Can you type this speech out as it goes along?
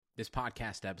This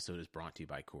podcast episode is brought to you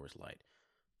by Coors Light.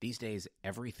 These days,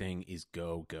 everything is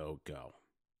go, go, go.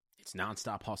 It's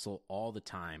nonstop hustle all the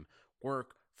time.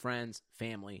 Work, friends,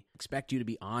 family expect you to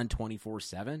be on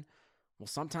 24/7. Well,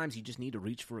 sometimes you just need to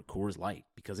reach for a Coors Light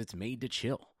because it's made to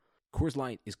chill. Coors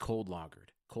Light is cold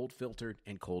lagered, cold filtered,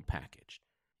 and cold packaged.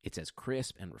 It's as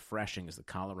crisp and refreshing as the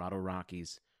Colorado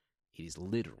Rockies. It is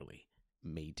literally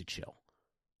made to chill.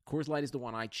 Coors Light is the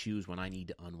one I choose when I need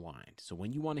to unwind. So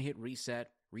when you want to hit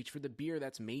reset, reach for the beer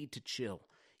that's made to chill.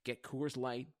 Get Coors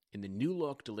Light in the new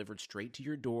look delivered straight to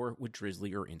your door with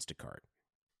Drizzly or Instacart.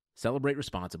 Celebrate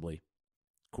responsibly.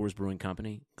 Coors Brewing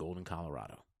Company, Golden,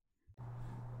 Colorado.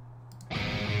 Trying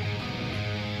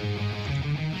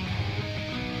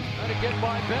to get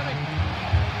by Benning.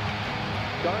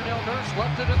 Darnell Nurse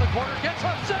left it in the corner, gets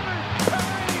up center.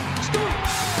 Perry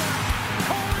scores!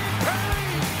 Corey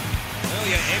Perry!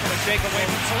 Lilia able to shake away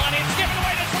from Solani. It's given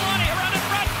away to Solani. Around in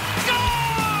front. Score!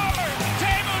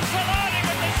 Teemu Solani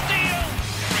with the steal.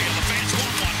 And the fans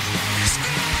want one.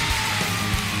 Score!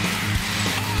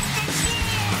 Off the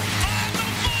floor! On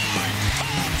the board!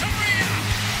 Paul Kariya!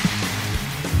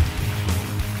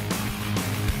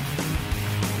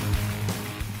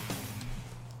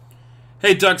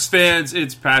 Hey Ducks fans,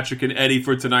 it's Patrick and Eddie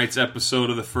for tonight's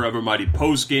episode of the Forever Mighty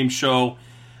Postgame Show.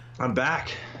 I'm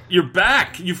back. You're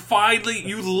back. You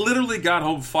literally got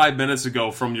home 5 minutes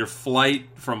ago from your flight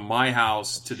from my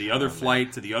house to the other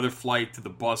flight, to the other flight, to the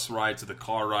bus ride, to the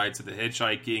car ride, to the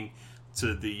hitchhiking,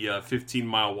 to the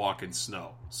 15-mile walk in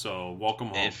snow. So welcome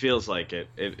home. It feels like it.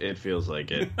 It feels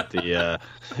like it. The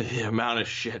amount of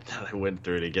shit that I went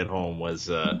through to get home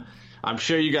was. I'm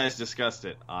sure you guys discussed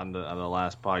it on the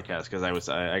last podcast because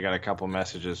I got a couple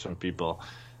messages from people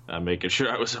making sure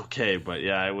I was okay. But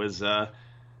yeah, it was a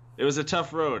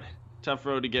tough road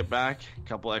to get back. A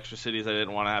couple extra cities I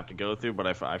didn't want to have to go through, but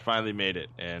I finally made it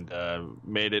and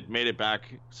made it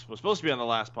back. Was supposed to be on the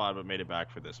last pod, but made it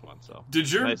back for this one. So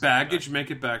did your baggage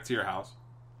make it back to your house?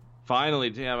 Finally,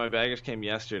 yeah, my baggage came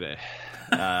yesterday.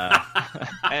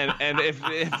 And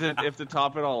if to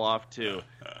top it all off too,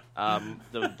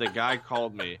 the guy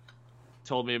called me,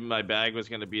 told me my bag was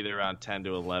going to be there around 10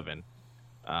 to 11.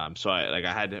 So I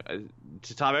had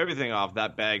to top everything off.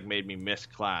 That bag made me miss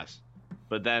class,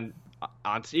 but then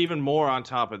even more on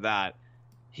top of that,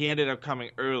 he ended up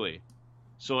coming early.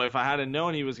 So if I had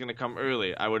known he was going to come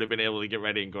early, I would have been able to get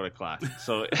ready and go to class.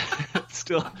 So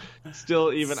still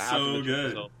even so after the trip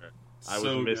was good. over, I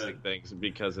was missing things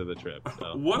because of the trip.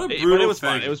 So. What a brutal but it was thing.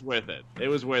 fun. It was worth it. It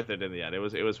was worth it in the end. It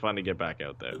was fun to get back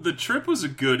out there. The trip was a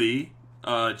goodie.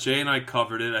 Jay and I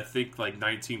covered it, I think, like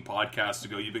 19 podcasts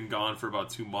ago. You've been gone for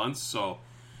about 2 months, so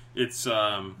it's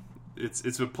a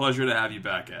pleasure to have you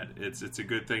back, Ed. It's a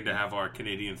good thing to have our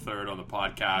Canadian third on the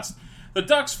podcast. The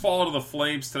Ducks fall to the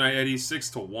Flames tonight, Eddie,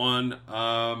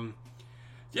 6-1.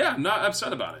 Yeah, I'm not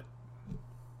upset about it.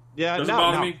 Yeah, doesn't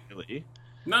bother not me. really.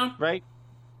 No, Right?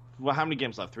 Well, how many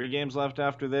games left? 3 games left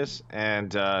after this, and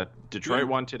Detroit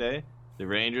won today. The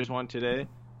Rangers won today.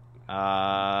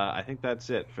 I think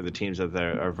that's it for the teams that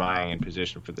are vying in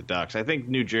position for the Ducks. I think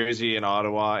New Jersey and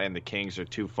Ottawa and the Kings are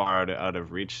too far out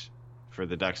of reach for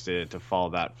the Ducks to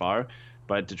fall that far.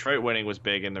 But Detroit winning was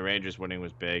big, and the Rangers winning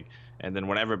was big. And then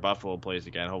whenever Buffalo plays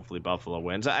again, hopefully Buffalo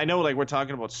wins. I know, like, we're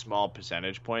talking about small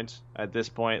percentage points at this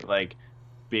point. Like,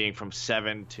 being from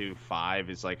 7 to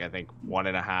 5 is, like, I think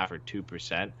 1.5 or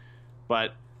 2%.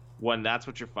 But when that's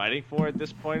what you're fighting for at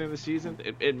this point in the season,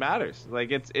 it matters. Like,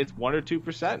 it's 1 or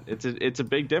 2%. It's a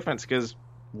big difference because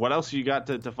what else you got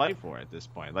to fight for at this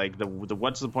point? Like, the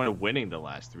what's the point of winning the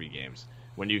last 3 games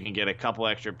when you can get a couple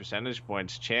extra percentage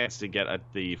points chance to get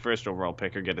the first overall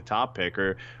pick or get a top pick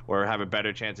or have a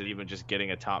better chance at even just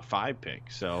getting a top 5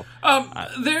 pick? So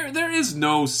there is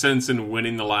no sense in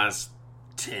winning the last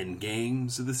 10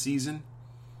 games of the season.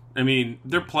 I mean,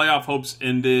 their playoff hopes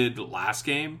ended last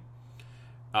game.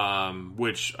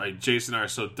 Which Jason and I are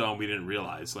so dumb we didn't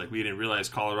realize. Like, we didn't realize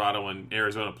Colorado and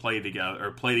Arizona played together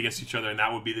or played against each other, and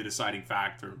that would be the deciding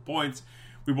factor in points.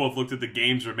 We both looked at the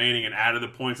games remaining and added the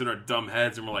points in our dumb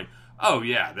heads, and we're like, "Oh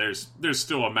yeah, there's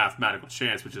still a mathematical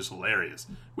chance," which is hilarious.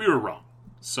 We were wrong.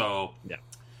 So yeah,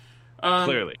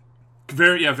 clearly,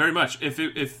 very much.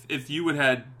 If you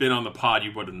had been on the pod,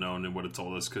 you would have known and would have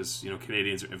told us because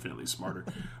Canadians are infinitely smarter.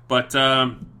 But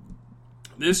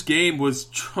this game was,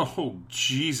 oh,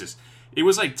 Jesus. It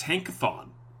was like Tankathon.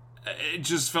 It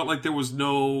just felt like there was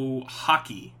no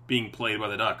hockey being played by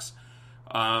the Ducks.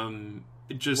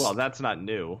 Well, that's not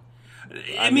new.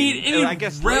 I mean, I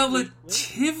guess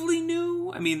relatively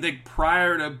new. I mean, like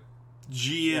prior to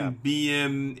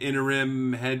GM,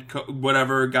 interim head coach,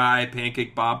 whatever guy,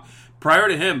 Pancake Bob, prior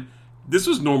to him, this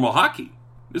was normal hockey.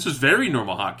 This was very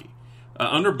normal hockey.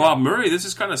 Under Bob Murray, this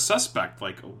is kind of suspect.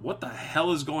 Like, what the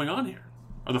hell is going on here?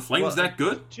 Are the Flames that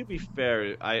good? To be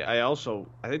fair, I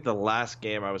think the last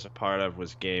game I was a part of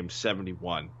was game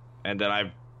 71, and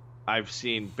then I've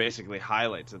seen basically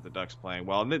highlights of the Ducks playing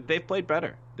well, and they've played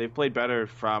better. They've played better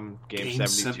from game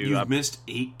 72. You've missed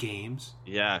 8 games.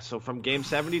 Yeah, so from game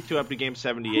 72 up to game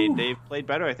 78, they've played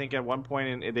better. I think at one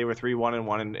point they were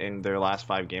 3-1-1 in their last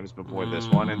 5 games before this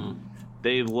one, and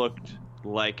they looked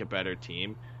like a better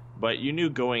team. But you knew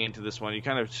going into this one, you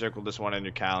kind of circled this one on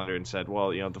your calendar and said,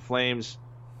 well, the Flames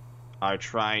are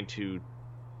trying to,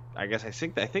 I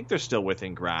think they're still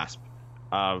within grasp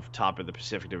of top of the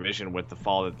Pacific Division with the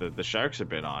fall that the Sharks have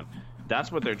been on.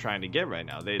 That's what they're trying to get right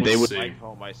now. They would like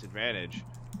home ice advantage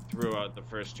throughout the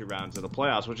first 2 rounds of the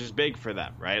playoffs, which is big for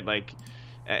them, right? Like,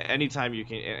 anytime you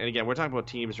can, and again, we're talking about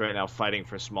teams right now fighting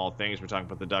for small things. We're talking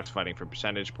about the Ducks fighting for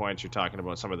percentage points. You're talking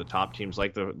about some of the top teams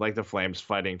like the Flames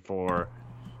fighting for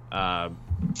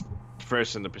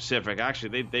first in the Pacific.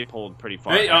 Actually, they pulled pretty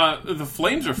far. Hey, the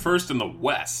Flames are first in the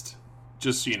West,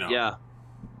 just so you know.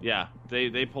 Yeah.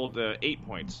 They pulled 8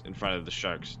 points in front of the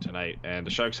Sharks tonight, and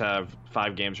the Sharks have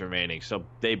 5 games remaining, so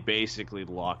they basically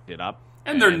locked it up.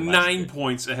 And they're 9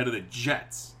 points ahead of the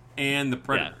Jets and the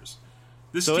Predators. Yeah.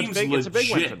 This team's legit. It's a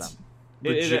big win for them.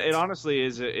 It honestly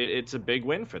is. It's a big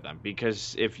win for them,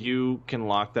 because if you can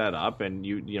lock that up and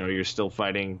you're still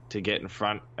fighting to get in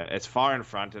front, it's far in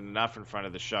front and enough in front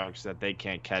of the Sharks that they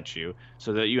can't catch you,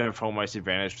 so that you have home ice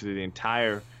advantage through the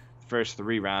entire first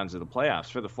 3 rounds of the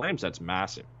playoffs. For the Flames, that's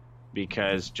massive,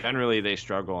 because generally they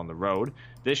struggle on the road.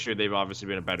 This year they've obviously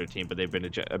been a better team, but they've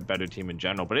been a better team in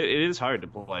general. But it is hard to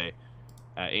play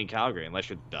in Calgary unless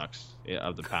you're the Ducks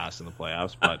of the past in the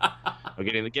playoffs. But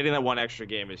getting that one extra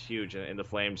game is huge, and the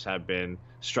Flames have been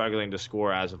struggling to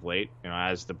score as of late.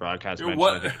 As the broadcast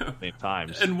mentioned many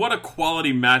times. And what a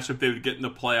quality matchup they would get in the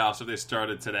playoffs if they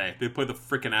started today. They play the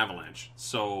freaking Avalanche.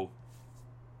 So,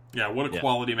 yeah, what a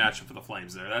quality matchup for the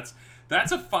Flames there.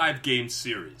 That's a 5-game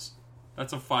series.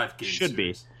 That's a 5-game series. Should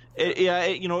be.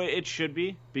 It should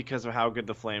be, because of how good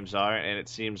the Flames are, and it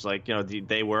seems like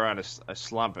they were on a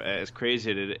slump, as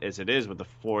crazy as it is with the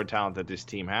forward talent that this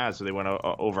team has. So they went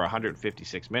over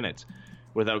 156 minutes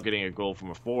without getting a goal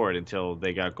from a forward until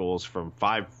they got goals from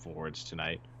 5 forwards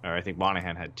tonight. Or I think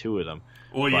Monahan had 2 of them.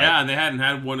 Well, yeah, and they hadn't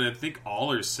had one. I think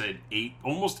Allers said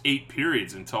almost 8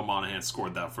 periods until Monahan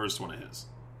scored that first one of his.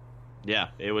 Yeah,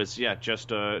 it was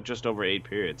just over 8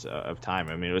 periods of time.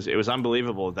 I mean, it was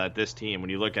unbelievable that this team, when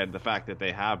you look at the fact that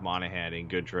they have Monahan and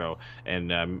Goodrow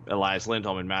and Elias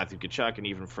Lindholm and Matthew Tkachuk and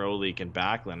even Frolik and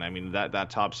Backlund. I mean,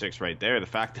 that top 6 right there. The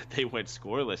fact that they went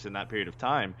scoreless in that period of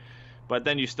time, but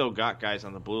then you still got guys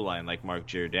on the blue line like Mark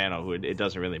Giordano, who it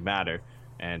doesn't really matter.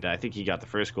 And I think he got the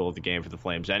first goal of the game for the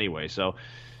Flames anyway. So.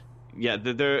 Yeah,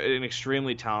 they're an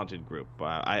extremely talented group.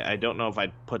 I don't know if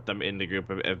I'd put them in the group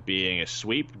of being a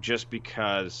sweep just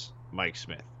because Mike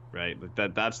Smith, right?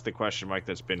 That's the question mark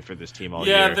that's been for this team all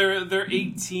year. Yeah, they're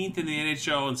 18th in the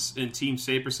NHL in team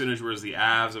save percentage, whereas the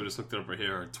Avs, I just looked it up right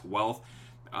here, are 12th.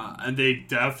 And they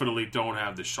definitely don't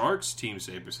have the Sharks' team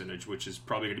save percentage, which is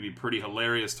probably going to be pretty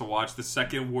hilarious to watch the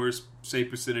second worst save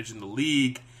percentage in the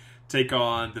league take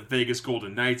on the Vegas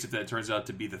Golden Knights if that turns out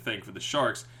to be the thing for the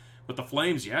Sharks. But the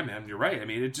Flames, yeah, man, you're right. I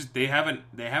mean, they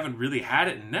haven't really had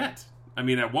it in net. I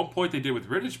mean, at one point they did with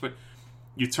Rittich, but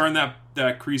you turn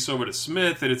that crease over to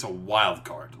Smith, and it's a wild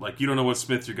card. Like, you don't know what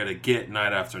Smith you're going to get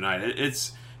night after night.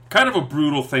 It's kind of a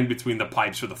brutal thing between the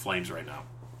pipes for the Flames right now.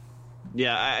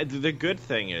 Yeah, the good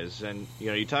thing is, and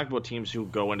you talk about teams who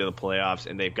go into the playoffs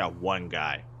and they've got one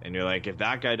guy, and you're like, if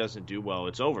that guy doesn't do well,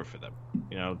 it's over for them.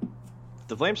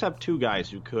 The Flames have 2 guys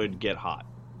who could get hot.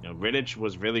 Rittich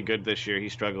was really good this year. He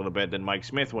struggled a bit. Then Mike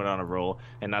Smith went on a roll,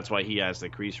 and that's why he has the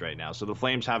crease right now. So the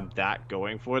Flames have that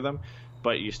going for them,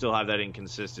 but you still have that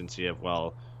inconsistency of,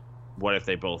 well, what if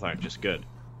they both aren't just good?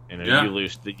 And then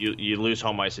you lose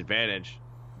home ice advantage.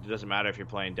 It doesn't matter if you're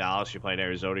playing Dallas, you're playing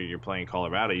Arizona, you're playing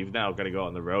Colorado. You've now got to go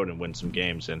on the road and win some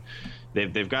games, and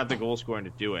they've got the goal scoring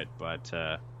to do it. But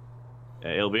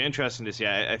it'll be interesting to see.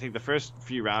 I think the first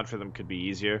few rounds for them could be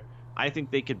easier. I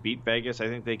think they could beat Vegas. I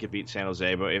think they could beat San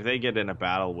Jose. But if they get in a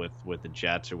battle with the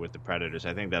Jets or with the Predators,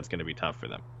 I think that's going to be tough for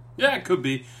them. Yeah, it could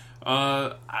be.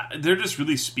 They're just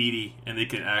really speedy, and they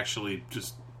can actually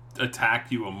just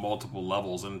attack you on multiple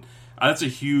levels. And that's a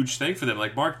huge thing for them.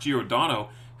 Like, Mark Giordano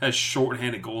has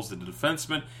shorthanded goals to the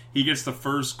defenseman. He gets the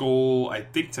first goal, I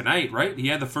think, tonight, right? He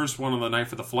had the first one on the night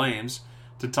for the Flames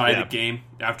to tie the game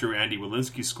after Andy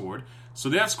Welinski scored. So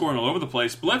they have scoring all over the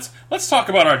place. But let's talk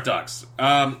about our Ducks.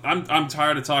 I'm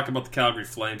tired of talking about the Calgary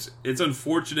Flames. It's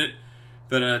unfortunate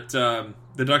that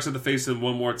The Ducks have to face them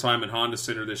one more time in Honda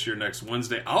Center this year next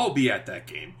Wednesday. I'll be at that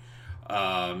game.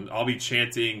 I'll be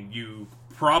chanting, "You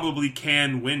probably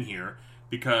can win here,"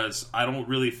 because I don't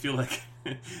really feel like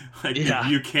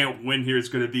you can't win here is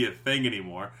going to be a thing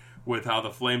anymore with how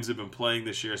the Flames have been playing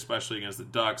this year, especially against the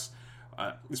Ducks,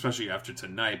 especially after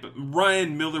tonight. But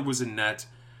Ryan Miller was in net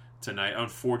tonight.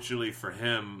 Unfortunately for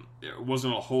him, there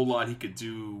wasn't a whole lot he could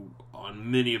do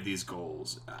on many of these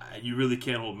goals. You really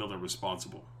can't hold Miller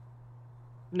responsible.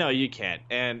 No, you can't.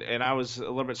 And I was a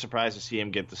little bit surprised to see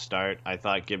him get the start. I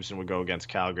thought Gibson would go against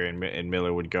Calgary and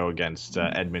Miller would go against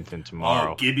Edmonton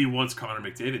tomorrow. Oh, Gibby wants Connor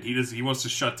McDavid. He wants to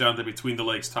shut down the Between the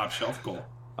Legs top shelf goal.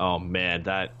 Oh,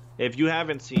 man. If you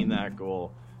haven't seen that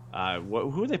goal,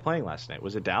 who were they playing last night?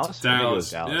 Was it Dallas? I think it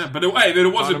was Dallas. Yeah, but it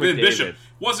wasn't Connor Ben McDavid. Bishop.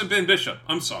 Wasn't Ben Bishop.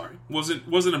 I'm sorry.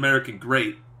 Wasn't American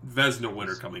great Vezina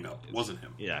winner coming up. Wasn't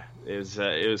him. Yeah, it was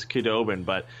Khudobin,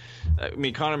 but I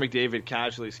mean Connor McDavid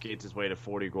casually skates his way to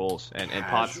 40 goals, and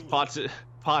Potts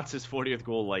his 40th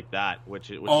goal like that,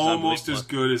 which almost is as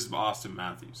good as Austin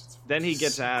Matthews. Then he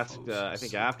gets asked, I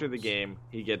think after the game,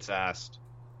 he gets asked,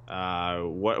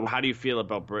 how do you feel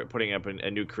about putting up a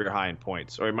new career high in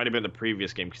points? Or it might have been the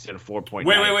previous game because he had a 4.9.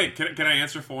 Wait. Can I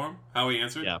answer for him? How he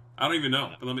answered? Yeah. I don't even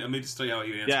know. But let me just tell you how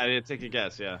he answered. Yeah, take a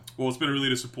guess. Yeah. Well, it's been a really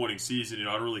disappointing season.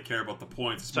 I don't really care about the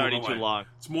points. It's already too long.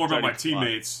 It's more about my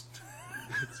teammates.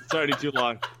 It's already too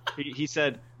long. He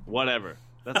said whatever.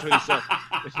 That's what he said.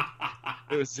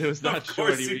 it was not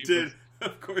short. Of course he did.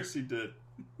 Of course he did.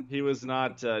 He was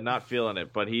not feeling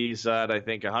it, but he's at I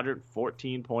think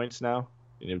 114 points now.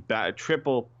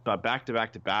 Triple back to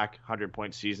back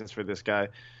 100-point seasons for this guy.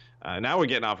 Now we're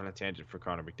getting off on a tangent for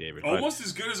Connor McDavid. Almost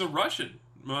as good as a Russian.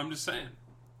 I'm just saying.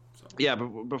 So. Yeah, but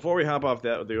before we hop off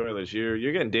the Oilers, you're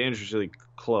getting dangerously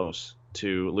close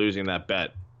to losing that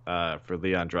bet for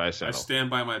Leon Draisaitl. I stand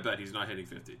by my bet. He's not hitting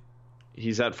 50.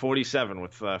 He's at 47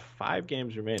 with 5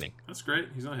 games remaining. That's great.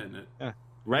 He's not hitting it. Yeah.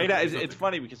 It's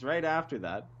funny because right after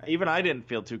that, even I didn't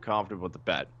feel too confident with the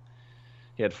bet.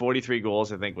 He had 43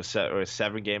 goals, I think, with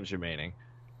 7 games remaining,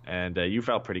 and you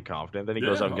felt pretty confident. Then he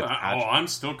goes out and gets a hat trick. I'm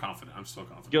still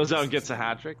confident. Goes out and gets a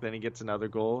hat trick. Then he gets another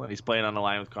goal, and he's playing on the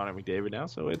line with Connor McDavid now.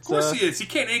 So it's of course he is. He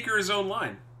can't anchor his own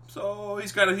line, so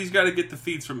he's got to get the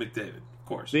feeds from McDavid. Of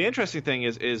course. The interesting thing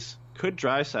is could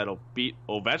Draisaitl beat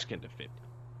Ovechkin to 50?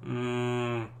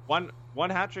 One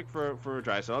hat trick for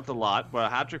Draisaitl. That's a lot, but a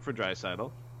hat trick for Draisaitl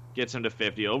gets him to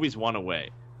 50. Ovi's one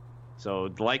away,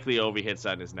 so likely Ovi hits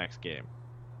that in his next game.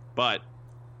 But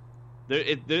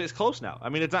it's close now. I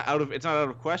mean, it's not out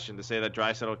of question to say that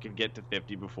Draisaitl can get to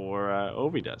 50 before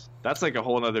Ovi does. That's like a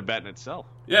whole other bet in itself.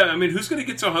 Yeah, I mean, who's going to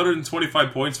get to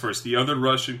 125 points first? The other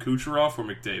Russian, Kucherov, or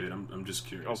McDavid? I'm just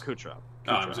curious. Oh, Kucherov.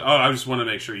 I just want to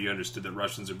make sure you understood that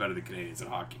Russians are better than Canadians in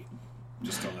hockey.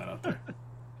 Just throw that out there.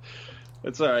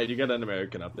 It's all right. You got an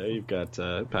American up there. You've got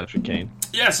Patrick Kane.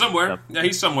 Yeah, somewhere. Yep. Yeah,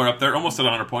 he's somewhere up there. Almost at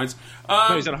 100 points.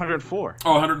 No, he's at 104.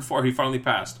 Oh, 104. He finally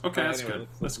passed. Okay, that's anyway, good.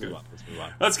 Let's good. Move on. Let's move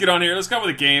on. Let's get on here. Let's go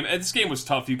with the game. This game was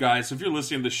tough, you guys. So if you're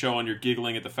listening to the show and you're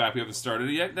giggling at the fact we haven't started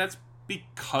it yet, that's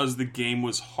because the game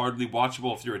was hardly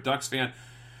watchable if you're a Ducks fan.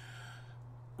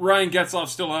 Ryan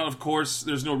Getzlaf's still out, of course.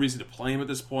 There's no reason to play him at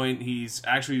this point. He's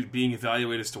actually being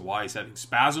evaluated as to why he's having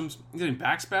spasms. He's having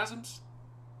back spasms?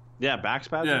 Yeah, back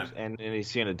spasms, yeah. And he's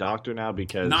seeing a doctor now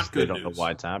because Not they good don't news. know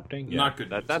why it's happening. Yeah, Not good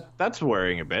news. That's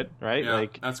worrying a bit, right? Yeah,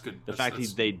 like that's good. The fact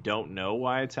that they don't know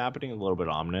why it's happening, a little bit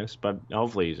ominous, but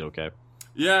hopefully he's okay.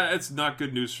 Yeah, it's not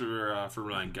good news for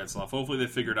Ryan Getzlaf. Hopefully they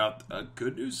figure it out.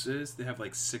 Good news is they have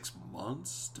like 6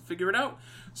 months to figure it out.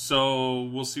 So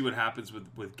we'll see what happens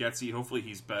with Getzy. Hopefully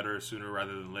he's better sooner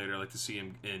rather than later. I'd like to see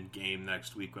him in game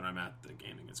next week when I'm at the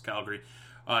game against Calgary.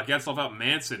 Getzlaf out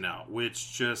Manson now,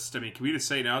 which just, I mean, can we just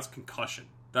say now it's concussion?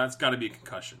 That's got to be a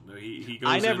concussion. He goes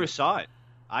I never saw it.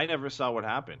 I never saw what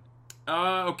happened.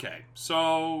 Okay.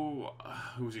 So,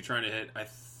 who was he trying to hit?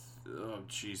 Oh,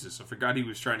 Jesus. I forgot he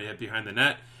was trying to hit behind the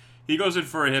net. He goes in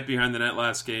for a hit behind the net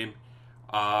last game,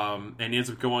 and he ends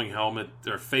up going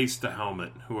face to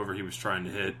helmet, whoever he was trying to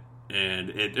hit.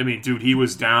 And, dude, he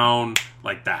was down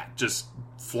like that. Just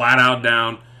flat out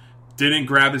down. Didn't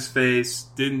grab his face.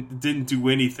 Didn't do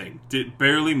anything.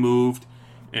 Barely moved,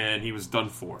 and he was done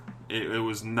for. It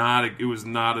was not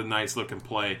a nice looking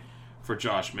play for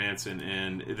Josh Manson,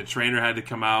 and the trainer had to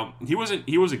come out. He wasn't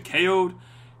KO'd.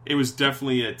 It was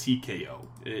definitely a TKO.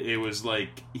 It was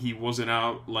like he wasn't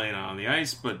out laying on the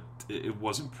ice, but it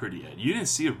wasn't pretty. You didn't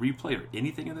see a replay or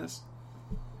anything of this?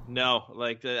 No,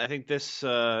 I think this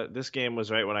game was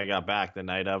right when I got back. The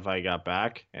night of I got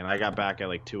back, and I got back at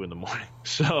like 2 a.m.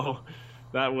 So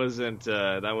that wasn't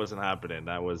happening.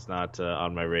 That was not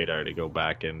on my radar to go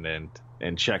back and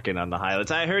and check in on the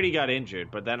highlights. I heard he got injured,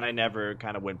 but then I never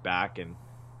kind of went back and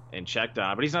checked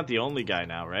on it. But he's not the only guy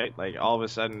now, right? Like, all of a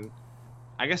sudden,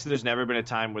 I guess there's never been a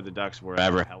time where the Ducks were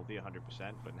ever healthy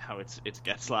 100%, but now it's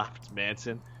Getzlaf, it's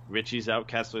Manson, Richie's out,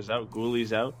 Kessler's out,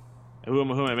 Gooley's out. Who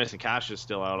am I missing? Kosh is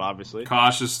still out, obviously.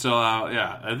 Kosh is still out.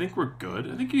 Yeah, I think we're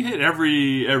good. I think you hit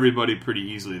everybody pretty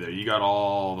easily there. You got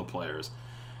all the players.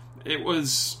 It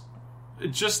was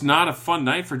just not a fun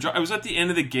night for Josh. I was at the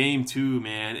end of the game too,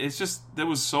 man. That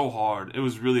was so hard. It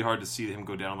was really hard to see him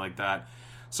go down like that.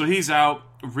 So he's out.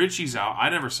 Richie's out. I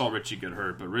never saw Richie get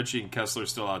hurt, but Richie and Kessler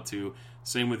still out too.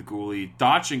 Same with Gooley.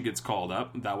 Dotchin gets called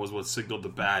up. That was what signaled the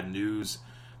bad news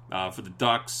for the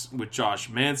Ducks with Josh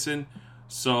Manson.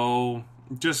 So,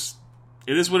 it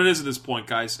is what it is at this point,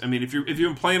 guys. I mean, if you've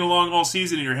been playing along all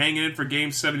season and you're hanging in for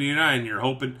Game 79, you're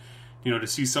hoping, to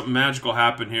see something magical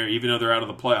happen here, even though they're out of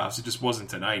the playoffs. It just wasn't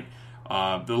tonight.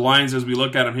 The lines, as we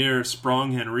look at them here,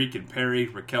 Sprung, Henrique, and Perry,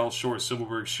 Raquel, Shore,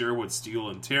 Silverberg, Sherwood, Steele,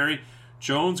 and Terry,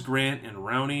 Jones, Grant, and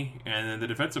Rowney, and then the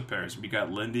defensive pairs. We got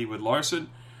Lindy with Larson,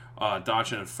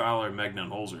 Dotchin and Fowler, Megna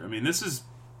and Holzer. I mean,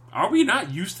 are we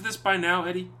not used to this by now,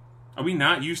 Eddie? Are we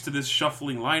not used to this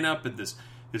shuffling lineup and this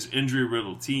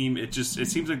injury-riddled team? It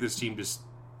seems like this team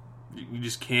we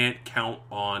just can't count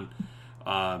on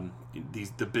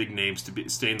the big names to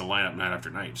stay in the lineup night after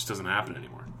night. It just doesn't happen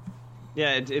anymore.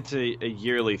 Yeah, it's a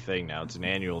yearly thing now. It's an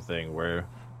annual thing where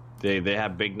they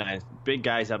have big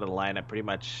guys out of the lineup pretty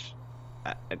much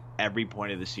at every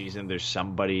point of the season. There's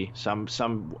somebody,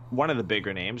 one of the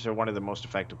bigger names or one of the most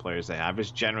effective players they have is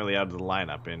generally out of the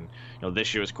lineup. And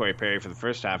this year was Corey Perry for the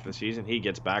first half of the season. He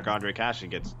gets back. Andre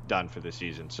Cashin gets done for the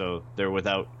season. So they're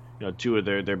without two of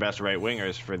their best right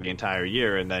wingers for the entire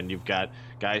year, and then you've got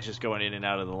guys just going in and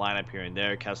out of the lineup here and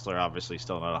there. Kessler obviously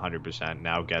still not 100%.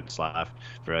 Now Getzlaf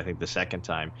for I think the second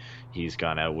time he's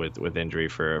gone out with injury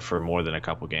for more than a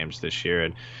couple games this year,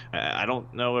 and I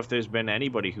don't know if there's been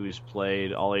anybody who's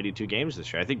played all 82 games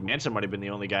this year. I think Manson might have been the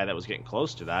only guy that was getting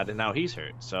close to that, and now he's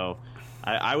hurt. So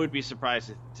I would be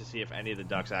surprised to see if any of the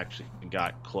Ducks actually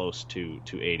got close to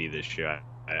 80 this year.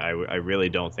 I really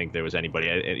don't think there was anybody.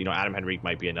 Adam Henrique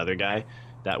might be another guy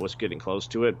that was getting close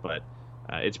to it, but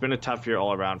it's been a tough year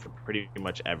all around for pretty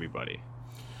much everybody.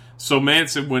 So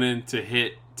Manson went in to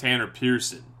hit Tanner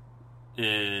Pearson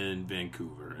in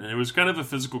Vancouver, and it was kind of a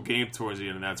physical game towards the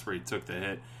end, and that's where he took the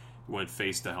hit. Went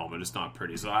face to helmet. It's not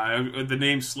pretty. So the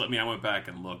name slipped me. I went back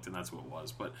and looked, and that's what it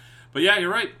was. But yeah,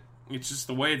 you're right. It's just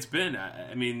the way it's been.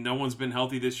 I mean, no one's been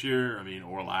healthy this year. I mean,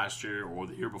 or last year, or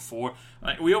the year before.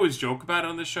 We always joke about it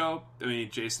on the show. I mean,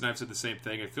 Jason and I've said the same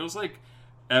thing. It feels like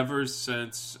ever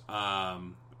since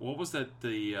what was that?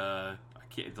 I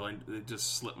can't. It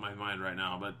just slipped my mind right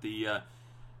now. But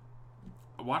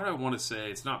why do I want to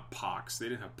say it's not pox? They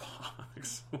didn't have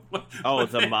pox.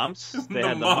 The mumps. They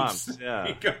had the mumps. Yeah.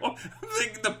 I'm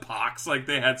thinking the pox, like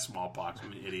they had smallpox.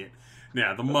 I'm an idiot.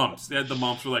 Yeah, the mumps. They had the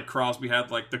mumps where, like, Crosby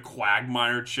had, like, the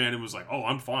quagmire chin. It was like, oh,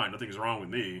 I'm fine. Nothing's wrong with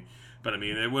me. But, I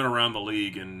mean, it went around the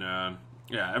league. And,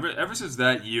 ever since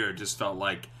that year, it just felt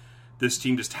like this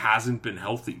team just hasn't been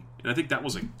healthy. And I think that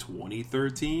was, like,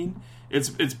 2013. It's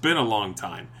been a long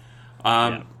time.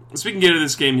 So we can get into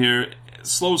this game here.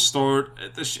 Slow start.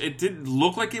 It didn't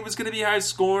look like it was going to be high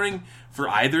scoring for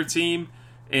either team.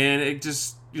 And it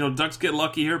just, Ducks get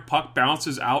lucky here. Puck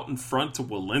bounces out in front to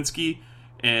Welinski.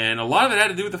 And a lot of it had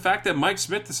to do with the fact that Mike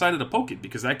Smith decided to poke it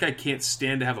because that guy can't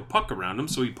stand to have a puck around him.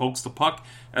 So he pokes the puck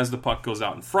as the puck goes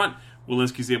out in front.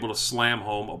 Welinski's able to slam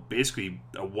home basically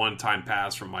a one-time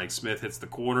pass from Mike Smith, hits the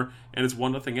corner, and it's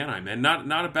 1-0 Anaheim. And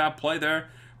not a bad play there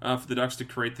for the Ducks to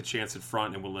create the chance in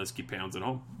front, and Welinski pounds it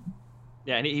home.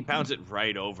 Yeah, and he pounds it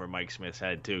right over Mike Smith's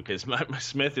head, too, because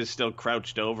Smith is still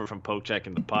crouched over from poke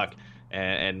checking the puck,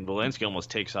 and Welinski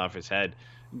almost takes off his head.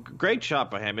 Great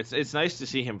shot by him. It's nice to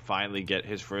see him finally get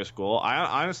his first goal.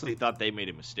 I honestly thought they made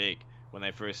a mistake when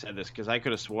they first said this because I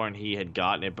could have sworn he had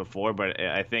gotten it before, but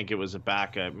I think it was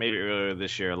back maybe earlier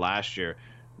this year or last year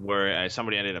where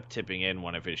somebody ended up tipping in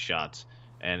one of his shots.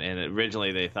 And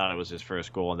originally they thought it was his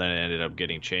first goal, and then it ended up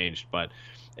getting changed. But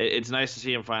it's nice to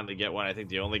see him finally get one. I think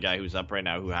the only guy who's up right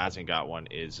now who hasn't got one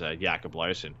is Jakob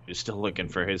Larsson, who's still looking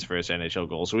for his first NHL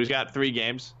goal. So he's got 3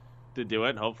 games to do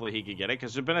it. Hopefully he could get it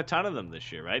because there's been a ton of them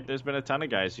this year, right? There's been a ton of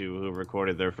guys who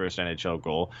recorded their first NHL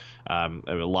goal. A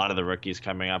lot of the rookies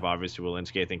coming up, obviously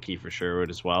Welinski, I think Kiefer Sherwood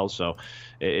as well. So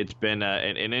it's been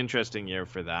an interesting year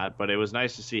for that, but it was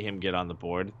nice to see him get on the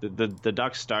board. The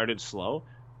Ducks started slow,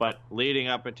 but leading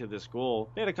up into this goal,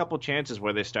 they had a couple chances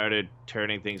where they started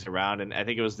turning things around, and I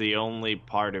think it was the only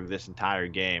part of this entire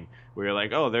game where you're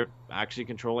like, oh, they're actually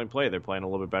controlling play. They're playing a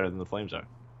little bit better than the Flames are.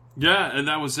 Yeah, and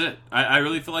that was it. I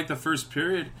really feel like the first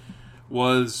period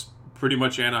was pretty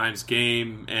much Anaheim's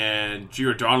game, and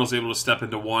Giordano's able to step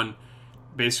into one,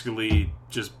 basically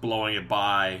just blowing it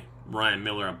by Ryan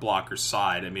Miller on blocker's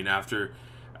side. I mean, after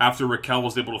Raquel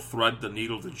was able to thread the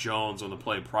needle to Jones on the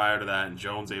play prior to that, and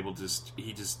Jones able to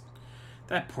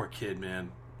that poor kid,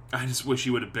 man. I just wish he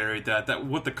would have buried that. That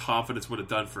what the confidence would have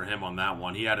done for him on that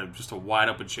one. He had just a wide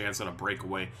open chance on a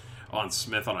breakaway on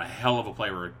Smith on a hell of a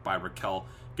play by Raquel.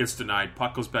 Gets denied.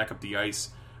 Puck goes back up the ice.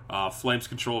 Flames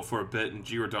control it for a bit, and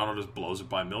Giordano just blows it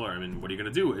by Miller. I mean, what are you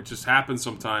going to do? It just happens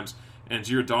sometimes. And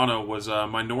Giordano was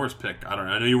my Norris pick. I don't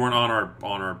know. I know you weren't on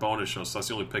our bonus show, so that's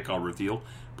the only pick I'll reveal.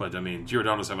 But I mean,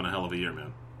 Giordano's having a hell of a year,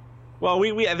 man. Well,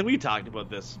 I think we talked about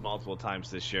this multiple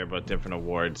times this year about different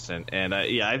awards, and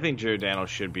I think Giordano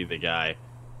should be the guy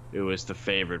who is the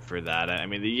favorite for that. I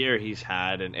mean, the year he's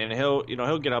had, and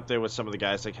he'll get up there with some of the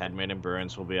guys like Hedman and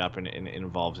Burns will be up and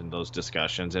involved in those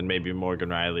discussions, and maybe Morgan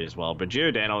Riley as well. But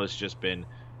Giordano has just been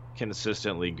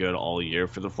consistently good all year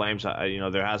for the Flames.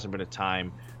 There hasn't been a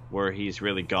time where he's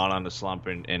really gone on the slump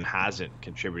and hasn't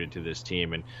contributed to this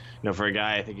team. And for a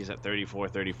guy, I think he's at 34,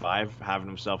 35, having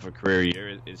himself a career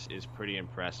year is pretty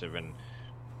impressive. And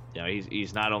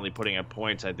he's not only putting up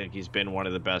points, I think he's been one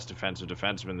of the best defensive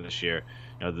defensemen this year.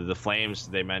 The Flames,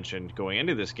 they mentioned going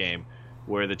into this game,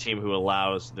 were the team who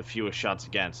allows the fewest shots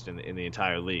against in the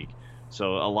entire league.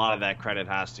 So a lot of that credit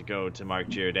has to go to Mark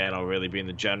Giordano really being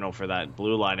the general for that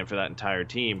blue line and for that entire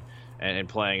team, and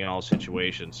playing in all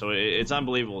situations. So it's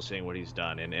unbelievable seeing what he's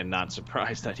done, and not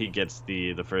surprised that he gets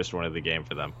the first one of the game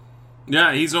for them.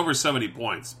 Yeah, he's over 70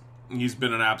 points. He's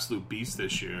been an absolute beast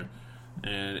this year.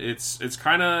 And it's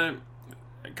kind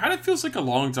of feels like a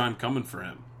long time coming for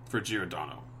him, for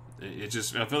Giordano.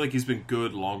 I feel like he's been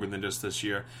good longer than just this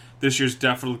year. This year's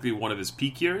definitely one of his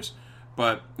peak years,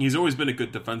 but he's always been a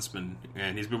good defenseman,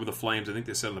 and he's been with the Flames, I think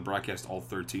they said on the broadcast, all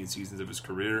 13 seasons of his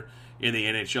career. In the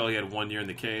NHL, he had 1 year in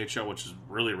the KHL, which is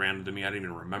really random to me. I didn't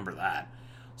even remember that.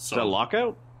 So, is that a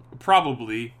lockout?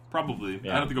 Probably.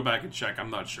 Yeah. I'd have to go back and check.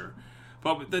 I'm not sure.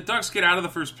 But the Ducks get out of the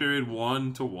first period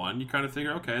 1-1. You kind of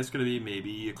figure, okay, it's going to be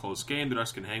maybe a close game. The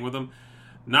Ducks can hang with them.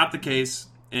 Not the case.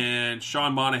 And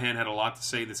Sean Monahan had a lot to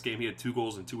say this game. He had 2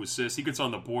 goals and 2 assists. He gets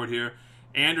on the board here.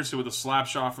 Anderson with a slap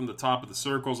shot from the top of the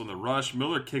circles on the rush.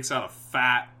 Miller kicks out a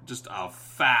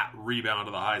fat rebound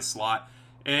to the high slot.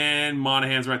 And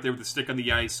Monahan's right there with the stick on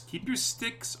the ice. Keep your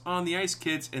sticks on the ice,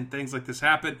 kids, and things like this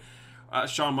happen.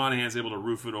 Sean Monahan's able to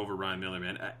roof it over Ryan Miller,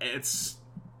 man.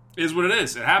 Is what it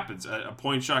is. It happens. A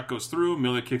point shot goes through.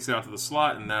 Miller kicks it out to the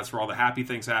slot, and that's where all the happy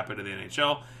things happen in the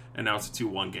NHL. And now it's a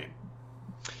 2-1 game.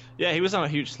 Yeah, he was on a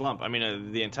huge slump. I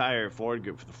mean, the entire forward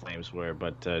group for the Flames were,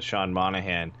 but Sean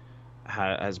Monahan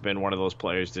has been one of those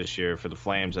players this year for the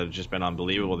Flames that have just been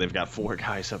unbelievable. They've got 4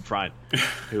 guys up front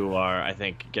who are, I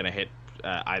think, going to hit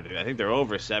either. I think they're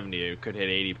over 70 or could hit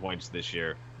 80 points this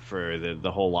year for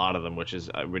the whole lot of them, which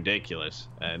is ridiculous.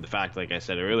 And the fact, like I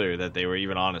said earlier, that they were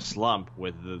even on a slump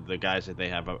with the guys that they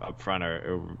have up front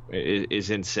is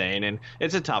insane. And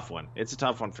it's a tough one. It's a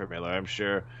tough one for Miller. I'm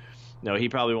sure he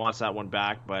probably wants that one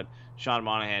back, but Sean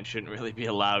Monahan shouldn't really be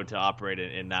allowed to operate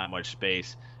in that much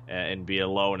space and be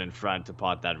alone in front to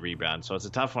pot that rebound. So it's a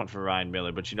tough one for Ryan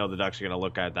Miller, but the Ducks are going to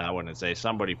look at that one and say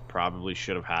somebody probably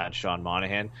should have had Sean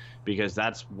Monahan, because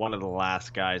that's one of the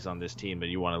last guys on this team that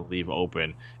you want to leave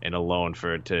open and alone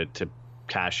to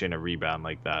cash in a rebound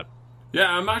like that. Yeah,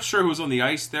 I'm not sure who was on the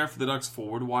ice there for the Ducks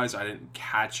forward-wise. I didn't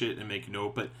catch it and make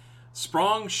note, but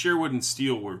Sprong, Sherwood, and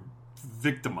Steele were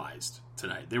victimized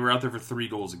tonight. They were out there for 3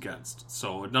 goals against.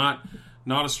 So not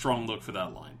a strong look for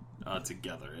that line.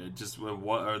 Together.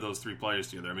 What are those 3 players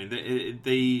together? I mean,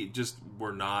 they just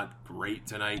were not great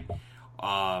tonight.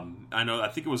 I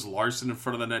think it was Larson in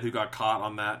front of the net who got caught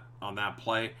on that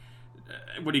play.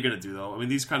 What are you going to do, though? I mean,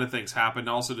 these kind of things happen.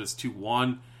 Also, it's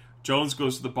 2-1. Jones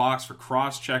goes to the box for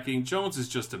cross-checking. Jones is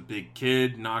just a big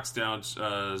kid. Knocks down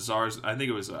Zars. I think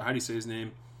it was, how do you say his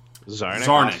name?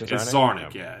 Zarnik. It's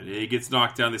Zarnik, yeah. He gets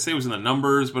knocked down. They say it was in the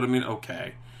numbers, but I mean,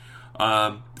 okay.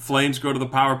 Flames go to the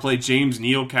power play. James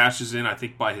Neal cashes in, I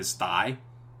think, by his thigh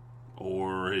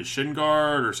or his shin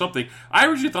guard or something. I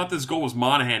originally thought this goal was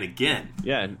Monahan again.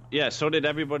 Yeah. So did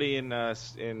everybody in.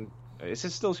 Is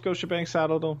it still Scotiabank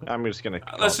Saddledome? I'm just gonna.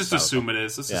 Let's just assume it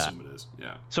is. Assume it is.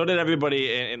 Yeah. So did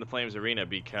everybody in the Flames arena,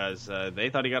 because they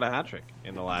thought he got a hat trick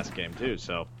in the last game too.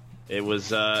 So it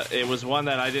was one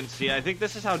that I didn't see. I think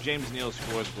this is how James Neal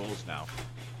scores goals now,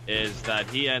 is that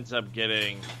he ends up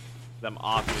getting them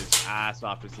off his ass,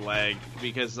 off his leg,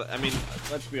 because, I mean,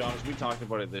 let's be honest, we talked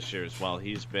about it this year as well.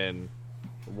 He's been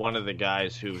one of the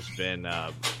guys who's been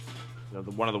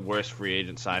one of the worst free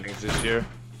agent signings this year,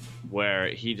 where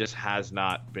he just has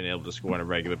not been able to score on a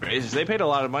regular basis. They paid a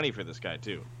lot of money for this guy,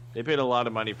 too. They paid a lot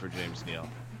of money for James Neal.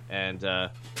 And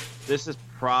this is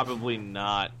probably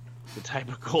not the type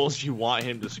of goals you want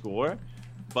him to score.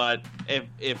 But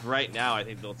if right now, I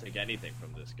think they'll take anything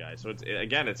from this guy. So,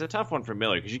 it's a tough one for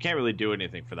Miller because you can't really do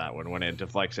anything for that one when it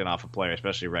deflects in off a player,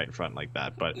 especially right in front like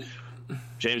that. But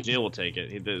James Neal will take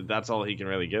it. That's all he can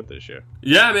really get this year.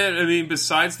 Yeah, man. I mean,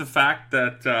 besides the fact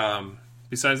that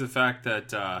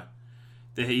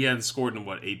he hadn't scored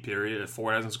in 8 periods,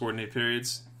 Ford hasn't scored in 8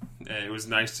 periods. And it was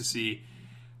nice to see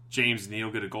James Neal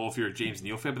get a goal if you're a James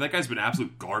Neal fan, but that guy's been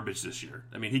absolute garbage this year.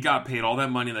 I mean, he got paid all that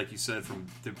money, like you said, from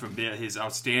his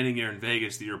outstanding year in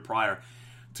Vegas the year prior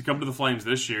to come to the Flames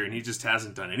this year, and he just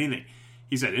hasn't done anything.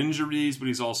 He's had injuries, but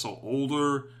he's also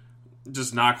older,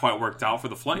 just not quite worked out for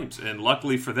the Flames. And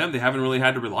luckily for them, they haven't really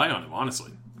had to rely on him,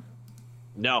 honestly.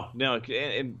 No,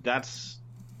 and that's,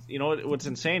 what's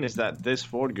insane is that this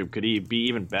forward group could be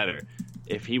even better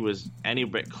if he was any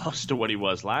bit close to what he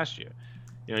was last year.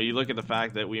 You look at the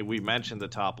fact that we mentioned the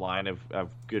top line of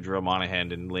Gaudreau,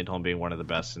 Monahan, and Lindholm being one of the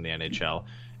best in the NHL.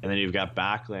 And then you've got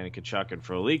Backlund and Tkachuk and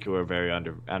Frolik, who are a very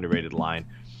underrated line.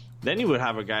 Then you would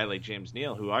have a guy like James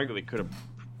Neal, who arguably could have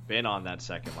been on that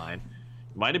second line.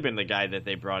 Might have been the guy that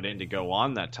they brought in to go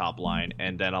on that top line,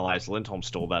 and then Elias Lindholm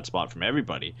stole that spot from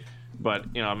everybody. But,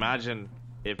 imagine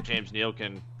if James Neal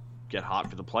can get hot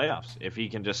for the playoffs. If he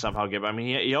can just somehow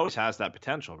he always has that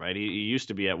potential, right? He used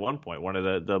to be at one point one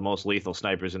of the most lethal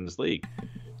snipers in this league.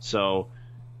 So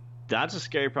that's a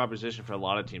scary proposition for a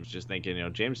lot of teams, just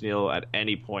thinking, James Neal at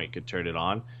any point could turn it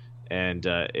on. And,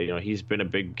 he's been a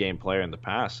big game player in the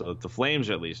past. So the Flames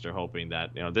at least are hoping that,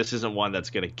 this isn't one that's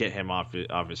going to get him off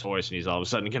his horse and he's all of a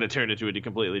sudden going to turn into a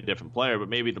completely different player. But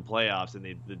maybe the playoffs and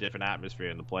the different atmosphere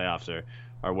in the playoffs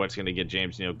are what's going to get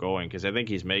James Neal going. Because I think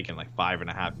he's making like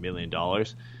 $5.5 million.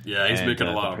 Yeah, he's making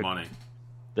a lot of money.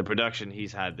 The production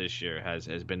he's had this year has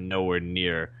been nowhere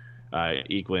near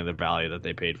equaling the value that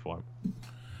they paid for him.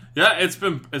 Yeah, it's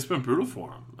been brutal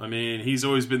for him. I mean, he's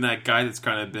always been that guy that's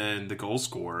kind of been the goal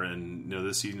scorer, and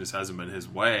this season just hasn't been his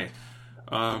way,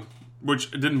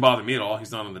 which didn't bother me at all.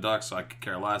 He's not on the Ducks, so I could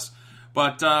care less.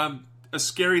 But a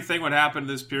scary thing would happen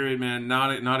this period, man.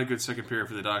 Not a good second period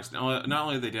for the Ducks. Not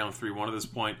only are they down 3-1 at this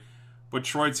point, but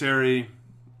Troy Terry,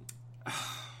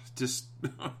 just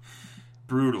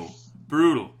brutal.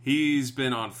 He's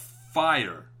been on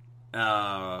fire.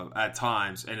 At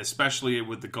times, and especially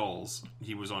with the goals.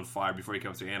 He was on fire before he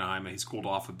comes to Anaheim, and he's cooled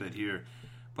off a bit here.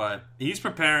 But he's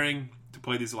preparing to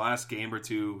play these last game or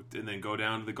two and then go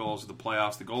down to the goals of the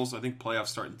playoffs. The goals, I think playoffs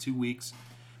start in 2 weeks.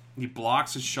 He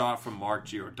blocks a shot from Mark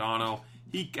Giordano.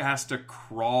 He has to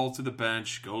crawl to the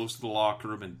bench, goes to the locker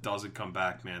room, and doesn't come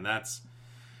back, man. That's...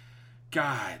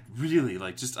 God, really,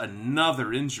 just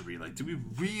another injury. Do we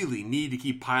really need to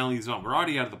keep piling these on? We're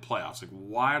already out of the playoffs.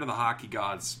 Why are the hockey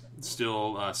gods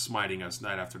still smiting us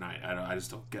night after night? I just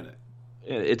don't get it.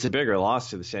 It's a bigger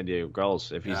loss to the San Diego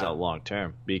Gulls if he's out long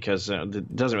term, because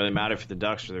it doesn't really matter for the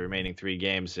Ducks for the remaining 3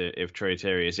 games if Troy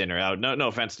Terry is in or out. No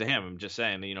offense to him. I'm just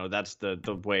saying, that's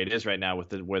the way it is right now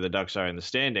with where the Ducks are in the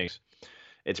standings.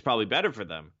 It's probably better for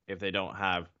them if they don't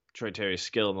have Troy Terry's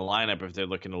skill in the lineup if they're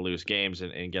looking to lose games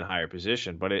and get higher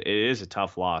position. But it is a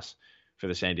tough loss for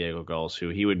the San Diego Gulls, who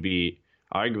he would be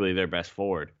arguably their best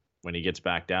forward when he gets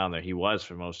back down there. He was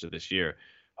for most of this year.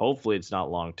 Hopefully it's not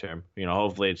long term.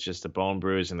 Hopefully it's just a bone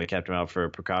bruise and they kept him out for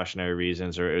precautionary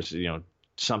reasons, or it's,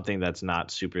 something that's not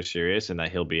super serious, and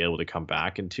that he'll be able to come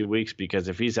back in 2 weeks. Because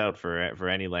if he's out for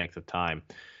any length of time,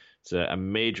 it's a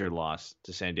major loss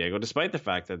to San Diego, despite the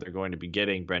fact that they're going to be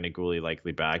getting Brendan Gooley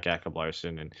likely back, Jakob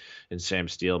Larsson and Sam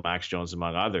Steele, Max Jones,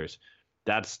 among others.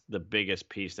 That's the biggest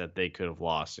piece that they could have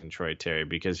lost in Troy Terry,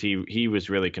 because he was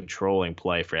really controlling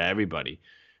play for everybody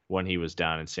when he was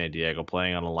down in San Diego,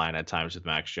 playing on the line at times with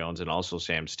Max Jones and also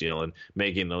Sam Steele, and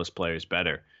making those players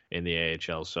better in the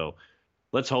AHL. So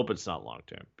let's hope it's not long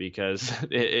term, because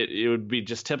it would be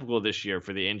just typical this year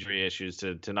for the injury issues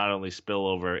to not only spill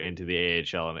over into the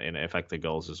AHL and affect the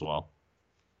Gulls as well.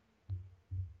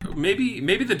 Maybe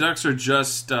the Ducks are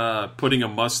just putting a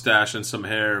mustache and some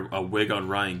hair, a wig on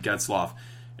Ryan Getzlaf,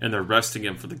 and they're resting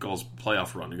him for the Gulls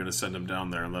playoff run. They're going to send him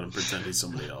down there and let him pretend he's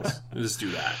somebody else. Just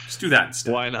do that. Just do that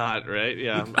instead. Why not, right?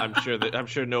 Yeah, I'm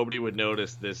sure nobody would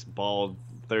notice this bald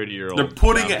 30-year-old. They're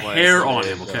putting hair on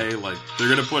him, okay? They're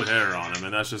going to put hair on him,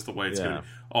 and that's just the way it's going to be.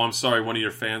 Oh, I'm sorry, one of your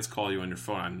fans called you on your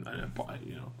phone. I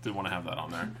didn't want to have that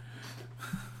on there.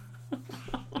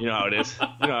 You know how it is.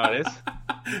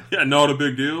 Yeah, not a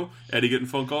big deal. Eddie getting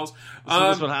phone calls. So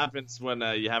that's what happens when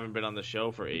you haven't been on the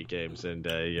show for 8 games, and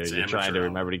you're trying to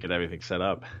remember to get everything set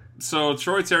up. So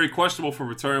Troy Terry questionable for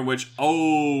return, which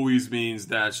always means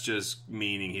that's just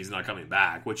meaning he's not coming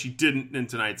back, which he didn't in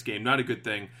tonight's game. Not a good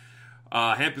thing.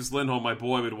 Hampus Lindholm, my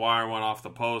boy, would wire one off the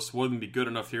post. Wouldn't be good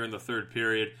enough here in the third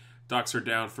period. Ducks are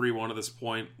down 3-1 at this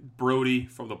point. Brody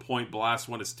from the point blast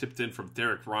one is tipped in from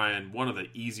Derek Ryan. One of the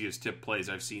easiest tip plays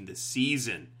I've seen this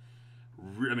season.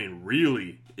 I mean,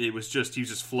 really, he was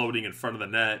just floating in front of the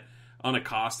net,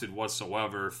 unaccosted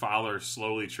whatsoever. Fowler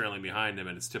slowly trailing behind him,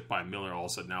 and it's tipped by Miller. All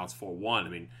of a sudden, now it's 4-1. I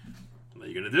mean, what are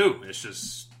you going to do? It's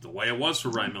just the way it was for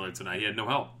Ryan Miller tonight. He had no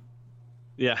help.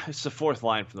 Yeah, it's the fourth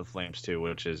line from the Flames, too,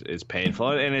 which is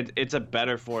painful. And it's a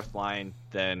better fourth line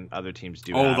than other teams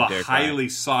do. Oh, the Derek highly Ryan.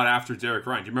 Sought-after Derek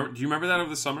Ryan. Do you remember that over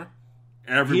the summer?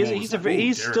 He's a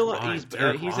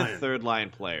third-line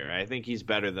player. I think he's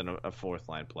better than a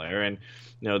fourth-line player. And,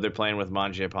 they're playing with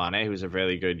Mangiapane, who's a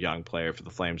really good young player for the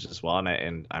Flames as well.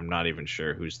 And I'm not even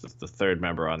sure who's the third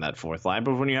member on that fourth line.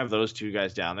 But when you have those two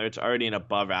guys down there, it's already an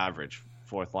above-average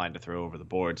fourth line to throw over the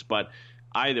boards. But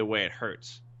either way, it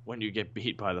hurts when you get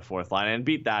beat by the fourth line, and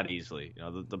beat that easily.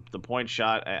 The point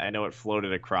shot, I know it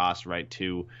floated across right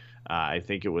to, I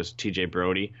think it was TJ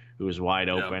Brody, who was wide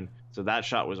open. So that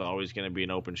shot was always going to be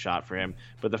an open shot for him.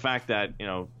 But the fact that,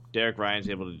 Derek Ryan's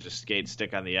able to just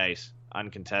stick on the ice,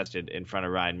 uncontested in front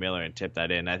of Ryan Miller and tip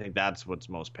that in, I think that's what's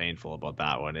most painful about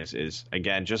that one is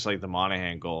again, just like the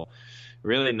Monahan goal,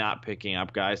 really not picking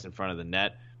up guys in front of the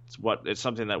net. It's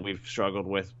something that we've struggled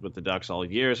with the Ducks all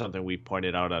year, something we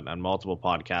pointed out on multiple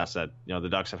podcasts that, the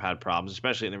Ducks have had problems,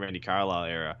 especially in the Randy Carlyle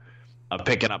era, of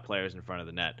picking up players in front of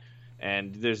the net.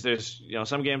 And there's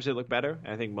some games they look better.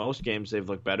 I think most games they've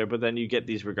looked better, but then you get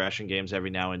these regression games every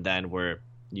now and then where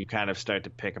you kind of start to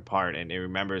pick apart and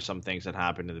remember some things that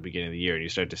happened at the beginning of the year, and you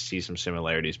start to see some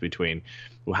similarities between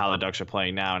how the Ducks are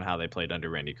playing now and how they played under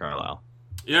Randy Carlyle.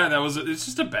 Yeah, it's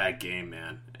just a bad game,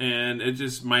 man. And it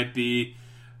just might be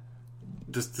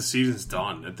just the season's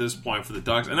done at this point for the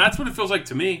Ducks. And that's what it feels like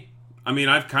to me. I mean,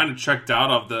 I've kind of checked out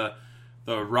of the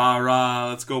rah-rah,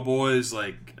 let's go boys.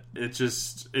 Like, it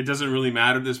doesn't really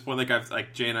matter at this point.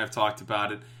 Like Jay and I've talked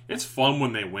about it. It's fun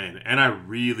when they win, and I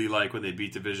really like when they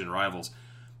beat division rivals.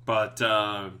 But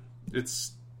it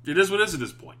is what it is at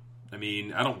this point. I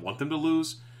mean, I don't want them to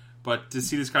lose, but to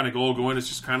see this kind of goal going, it's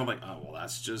just kind of like, oh, well,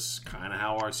 that's just kind of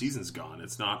how our season's gone.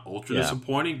 It's not ultra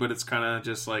disappointing, but it's kind of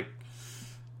just like,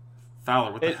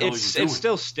 Fowler, what the hell are you doing? It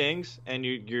still stings, and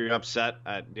you're upset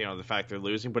at the fact they're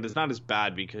losing, but it's not as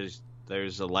bad because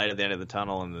there's a light at the end of the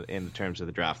tunnel in terms of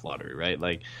the draft lottery, right?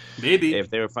 Like, maybe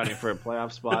if they were fighting for a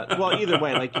playoff spot, well, either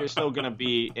way, like, you're still going to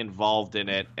be involved in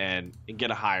it and get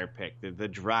a higher pick. The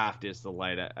draft is the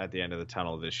light at the end of the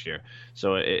tunnel this year,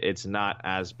 so it's not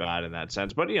as bad in that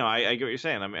sense. But I get what you're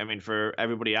saying. I mean, for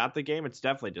everybody at the game, it's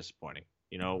definitely disappointing.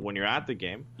 When you're at the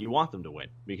game, you want them to win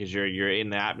because you're in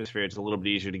the atmosphere. It's a little bit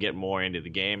easier to get more into the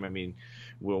game. I mean,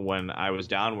 when I was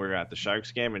down, we were at the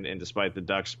Sharks game, and despite the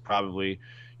Ducks probably,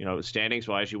 standings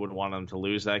wise, you wouldn't want them to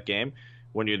lose that game.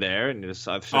 When you're there and there's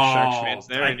Sharks fans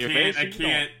there in your face, I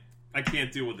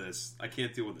can't deal with this.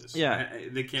 Yeah,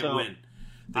 they can't win.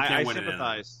 They can't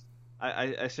win.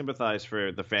 I sympathize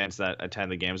for the fans that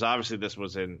attend the games. Obviously, this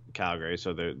was in Calgary,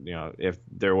 so if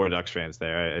there were Ducks fans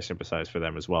there, I sympathize for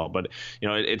them as well. But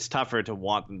it's tougher to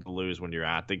want them to lose when you're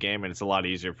at the game, and it's a lot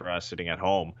easier for us sitting at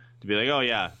home to be like, oh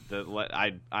yeah,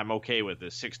 I'm okay with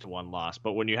this 6-1 loss.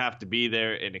 But when you have to be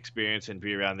there and experience and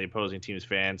be around the opposing team's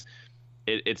fans,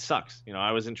 it sucks.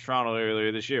 I was in Toronto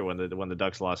earlier this year when the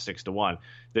Ducks lost 6-1.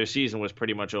 Their season was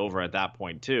pretty much over at that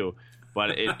point too.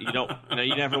 But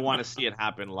you never want to see it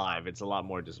happen live. It's a lot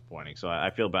more disappointing. So I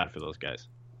feel bad for those guys.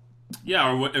 Yeah,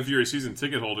 or if you're a season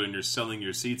ticket holder and you're selling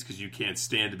your seats because you can't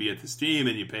stand to be at this team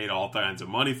and you paid all kinds of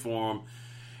money for them,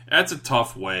 that's a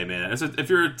tough way, man. If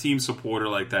you're a team supporter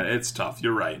like that, it's tough.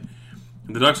 You're right.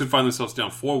 And the Ducks would find themselves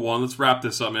down 4-1. Let's wrap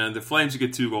this up, man. The Flames would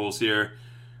get 2 goals here.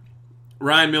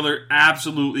 Ryan Miller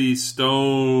absolutely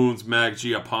stones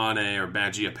Mangiapane, or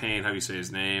Mangiapane, how you say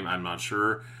his name, I'm not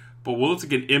sure. But we'll look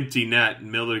like an empty net.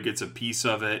 Miller gets a piece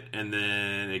of it, and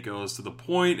then it goes to the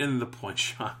point, and the point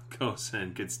shot goes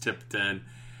in, gets tipped in.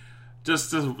 Just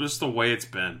the way it's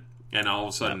been. And all of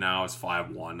a sudden now it's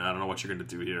 5-1. I don't know what you're going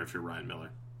to do here if you're Ryan Miller.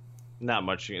 Not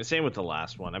much. Same with the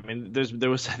last one. I mean, there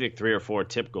was, I think, 3 or 4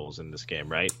 tip goals in this game,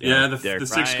 right? Yeah, the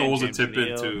 6 goals a tip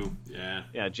in, too.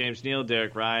 Yeah, James Neal,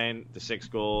 Derek Ryan, the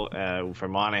 6th goal for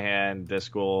Monahan. This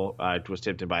goal was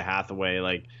tipped in by Hathaway.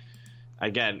 Like,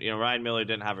 again, Ryan Miller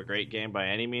didn't have a great game by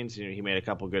any means. He made a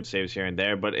couple good saves here and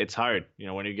there, but it's hard.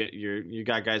 When you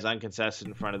got guys uncontested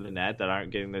in front of the net that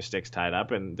aren't getting their sticks tied up,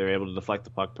 and they're able to deflect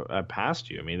the puck past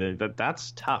you. I mean,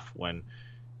 that's tough. When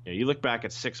you look back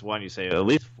at 6-1, you say at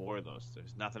least 4 of those,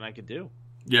 there's nothing I could do.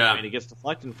 Yeah, I mean, he gets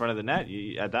deflected in front of the net.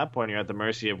 At that point, you're at the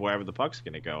mercy of wherever the puck's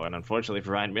going to go. And unfortunately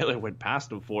for Ryan Miller, went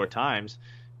past him 4 times,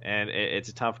 and it's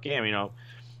a tough game.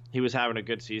 he was having a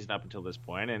good season up until this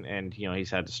point, and he's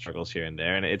had the struggles here and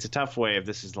there, and it's a tough way if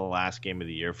this is the last game of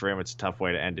the year for him. It's a tough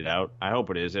way to end it out. I hope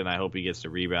it isn't. I hope he gets to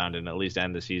rebound and at least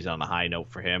end the season on a high note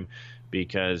for him,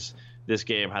 because this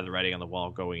game had the writing on the wall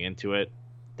going into it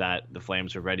that the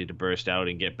Flames were ready to burst out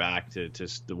and get back to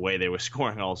the way they were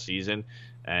scoring all season,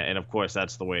 and of course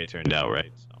that's the way it turned out,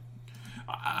 right? So.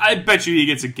 I bet you he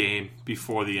gets a game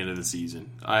before the end of the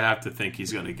season. I have to think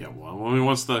he's going to get one. I mean,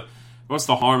 what's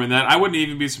the harm in that? I wouldn't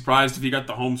even be surprised if he got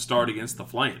the home start against the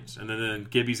Flames, and then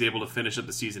Gibby's able to finish up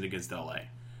the season against LA.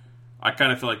 I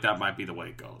kind of feel like that might be the way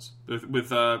it goes. With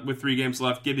 3 games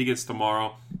left, Gibby gets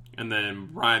tomorrow, and then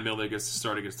Ryan Miller gets to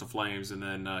start against the Flames, and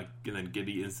then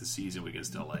Gibby ends the season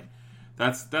against LA.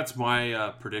 That's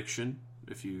my prediction,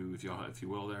 if you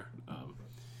will. There,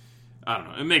 I don't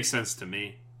know. It makes sense to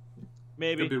me.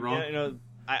 Maybe. Could be wrong. Yeah,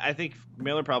 I think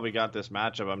Miller probably got this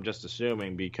matchup. I'm just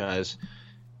assuming because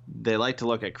they like to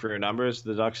look at career numbers,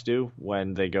 the Ducks do,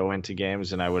 when they go into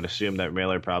games, and I would assume that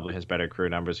Miller probably has better career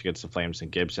numbers against the Flames than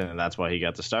Gibson, and that's why he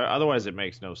got the start. Otherwise, it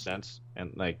makes no sense.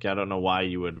 And I don't know why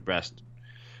you would rest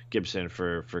Gibson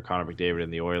for Connor McDavid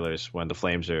and the Oilers when the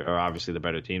Flames are obviously the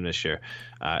better team this year.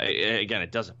 Again,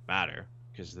 it doesn't matter,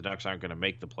 because the Ducks aren't going to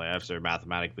make the playoffs. They're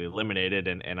mathematically eliminated,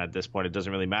 and at this point, it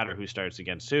doesn't really matter who starts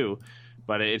against who.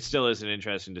 But it still is an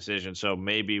interesting decision. So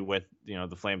maybe with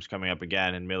the Flames coming up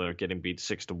again and Miller getting beat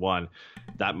 6-1,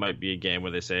 that might be a game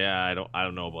where they say, I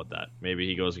don't know about that. Maybe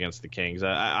he goes against the Kings.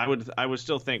 I would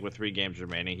still think with 3 games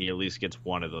remaining, he at least gets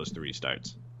one of those 3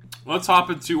 starts. Let's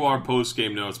hop into our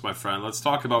post-game notes, my friend. Let's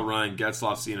talk about Ryan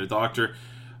Getzlaf seeing a doctor.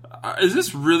 Is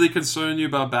this really concerning you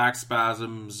about back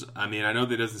spasms? I mean, I know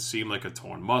that doesn't seem like a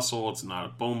torn muscle. It's not a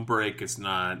bone break. It's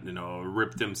not, a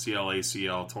ripped MCL,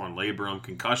 ACL, torn labrum,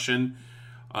 concussion.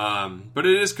 But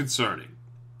it is concerning.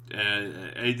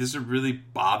 Does it really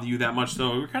bother you that much,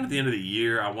 though? We're kind of at the end of the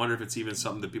year. I wonder if it's even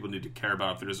something that people need to care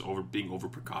about, if they're just being over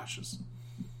precautious.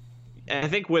 I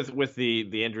think with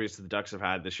the injuries that the Ducks have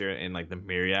had this year, and like the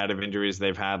myriad of injuries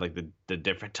they've had, like the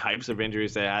different types of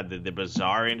injuries they had, the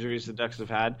bizarre injuries the Ducks have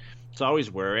had, it's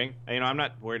always worrying. I'm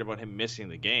not worried about him missing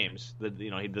the games.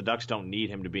 The Ducks don't need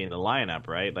him to be in the lineup,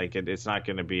 right? Like it's not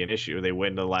going to be an issue. They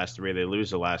win the last 3, they lose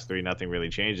the last 3, nothing really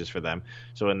changes for them.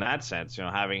 So in that sense,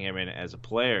 having him in as a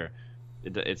player,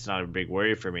 it's not a big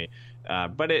worry for me.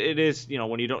 But it is,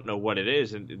 when you don't know what it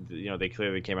is, and they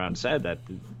clearly came out and said that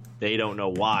they don't know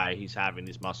why he's having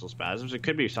these muscle spasms. It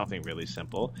could be something really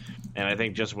simple. And I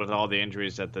think just with all the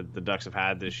injuries that the Ducks have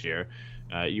had this year,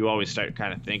 you always start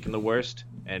kind of thinking the worst,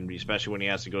 and especially when he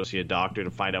has to go see a doctor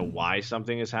to find out why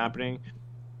something is happening.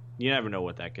 You never know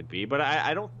what that could be. But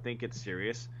I don't think it's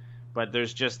serious. But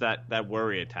there's just that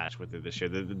worry attached with it this year.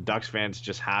 The Ducks fans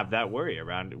just have that worry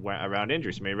around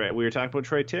injuries. I mean, we were talking about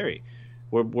Troy Terry.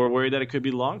 We're worried that it could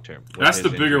be long term. That's the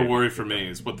bigger worry for me,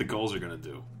 is what the Gulls are going to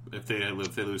do if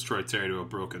they lose Troy Terry to a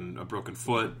broken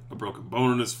foot, a broken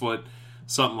bone in his foot,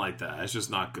 something like that. It's just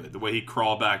not good. The way he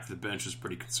crawled back to the bench is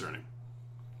pretty concerning.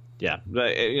 Yeah,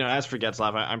 but as for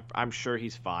Getzlaf, I'm sure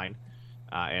he's fine,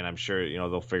 and I'm sure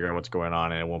they'll figure out what's going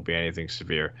on, and it won't be anything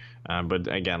severe. But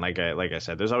again, like I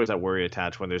said, there's always that worry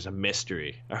attached when there's a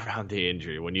mystery around the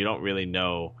injury, when you don't really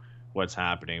know what's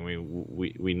happening. I mean,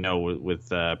 we know with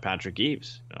Patrick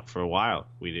Eaves, for a while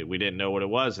we didn't know what it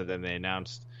was, and then they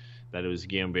announced that it was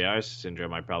Guillain-Barré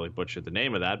syndrome. I probably butchered the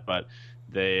name of that, but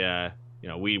they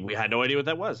we had no idea what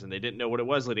that was, and they didn't know what it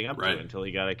was leading up to it until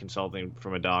he got a consulting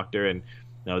from a doctor, and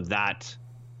that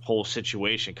whole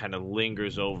situation kind of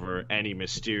lingers over any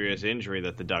mysterious injury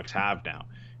that the Ducks have now.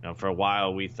 For a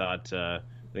while we thought I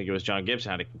think it was John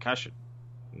Gibson had a concussion,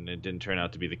 and it didn't turn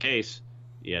out to be the case.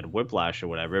 He had whiplash or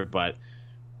whatever, but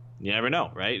you never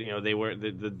know, right?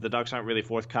 The Ducks aren't really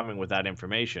forthcoming with that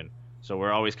information, so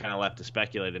we're always kind of left to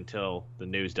speculate until the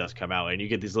news does come out, and you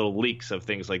get these little leaks of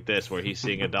things like this where he's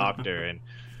seeing a doctor, and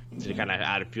to kind of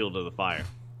add fuel to the fire.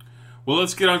 Well,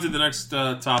 let's get on to the next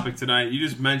topic tonight. You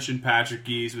just mentioned Patrick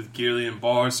Eaves with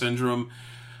Guillain-Barré syndrome.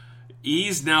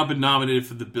 He's now been nominated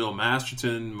for the Bill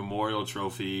Masterton Memorial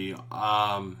Trophy.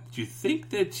 Do you think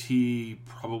that he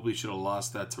probably should have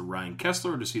lost that to Ryan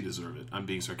Kesler, or does he deserve it? I'm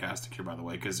being sarcastic here, by the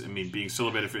way, because, being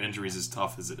celebrated for injuries is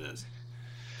tough as it is.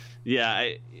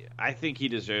 Yeah, I think he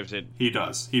deserves it. He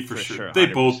does. He for sure. 100%. They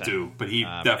both do, but he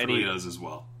definitely does as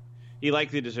well. He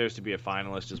likely deserves to be a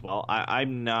finalist as well.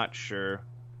 I'm not sure,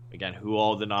 again, who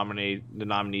all the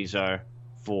nominees are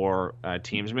for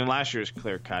teams. Last year was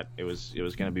clear cut. It was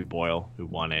going to be Boyle who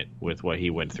won it with what he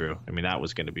went through. That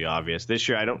was going to be obvious. This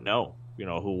year, I don't know,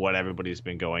 what everybody's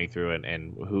been going through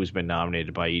and who's been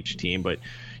nominated by each team. But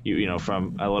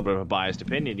from a little bit of a biased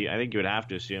opinion, I think you would have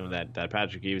to assume that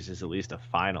Patrick Eaves is at least a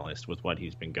finalist with what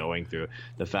he's been going through.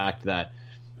 The fact that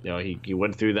he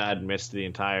went through that, missed the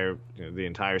entire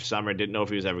summer, didn't know if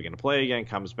he was ever going to play again,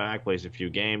 comes back, plays a few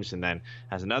games, and then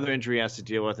has another injury he has to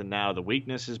deal with, and now the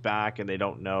weakness is back, and they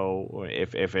don't know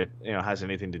if it has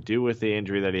anything to do with the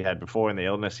injury that he had before and the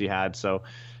illness he had. So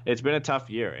it's been a tough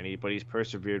year, but he's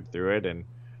persevered through it, and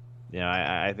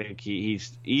I think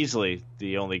he's easily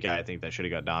the only guy I think that should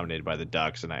have got nominated by the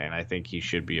Ducks, and I think he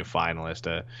should be a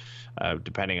finalist,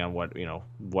 depending on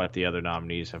what the other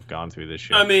nominees have gone through this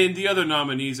year. I mean, the other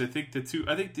nominees, it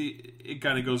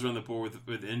kind of goes around the board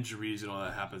with injuries and all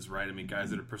that happens, right? I mean, guys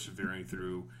that are persevering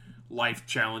through life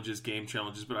challenges, game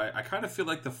challenges, but I kind of feel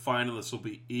like the finalists will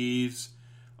be Eves,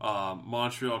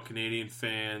 Montreal Canadian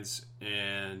fans,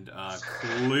 and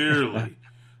clearly.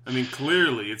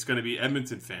 Clearly, it's going to be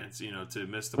Edmonton fans, to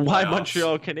miss the playoffs. Why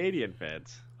Montreal Canadian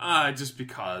fans? Just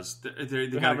because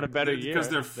they're having a better year. Because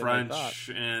they're French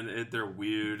and they're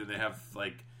weird and they have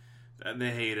and they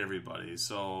hate everybody.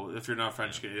 So if you're not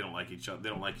French, they don't like each other. They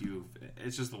don't like you.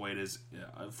 It's just the way it is.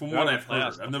 Yeah. From what I've heard,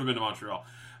 I've never been to Montreal.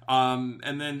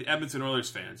 And then Edmonton Oilers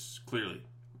fans, clearly,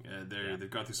 they've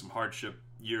gone through some hardship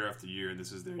year after year, and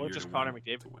this is their year to Connor win.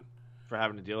 McDavid for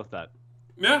having to deal with that.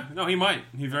 Yeah, no, he might.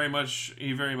 He very much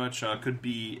could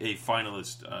be a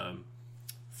finalist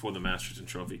for the Masterton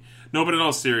Trophy. No, but in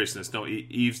all seriousness, no,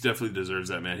 Eves definitely deserves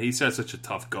that, man. He's had such a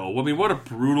tough go. I mean, what a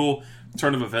brutal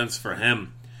turn of events for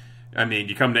him. I mean,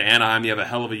 you come to Anaheim, you have a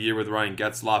hell of a year with Ryan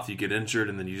Getzlaf, you get injured,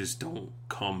 and then you just don't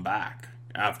come back.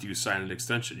 After you sign an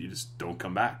extension, you just don't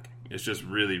come back. It's just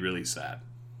really, really sad.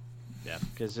 Yeah,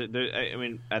 because,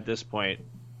 at this point,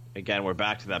 again, we're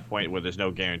back to that point where there's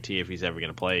no guarantee if he's ever going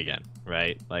to play again,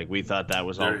 right? Like, we thought that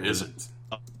was all. There isn't.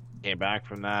 Came back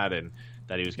from that, and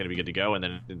that he was going to be good to go,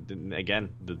 and then again,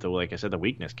 like I said, the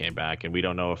weakness came back, and we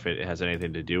don't know if it has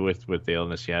anything to do with the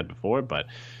illness he had before, but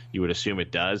you would assume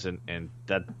it does, and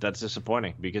that's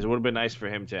disappointing, because it would have been nice for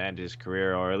him to end his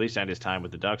career, or at least end his time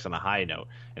with the Ducks on a high note,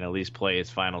 and at least play his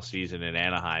final season in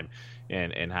Anaheim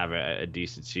and have a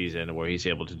decent season where he's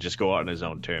able to just go out on his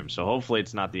own terms. So hopefully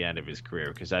it's not the end of his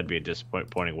career, because that'd be a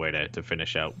disappointing way to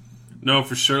finish out. No,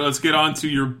 for sure. Let's get on to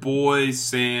your boy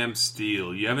Sam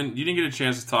Steele. You didn't get a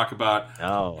chance to talk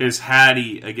about his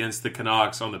Hattie against the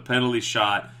Canucks on the penalty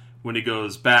shot when he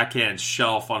goes backhand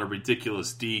shelf on a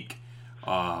ridiculous deke.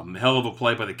 Hell of a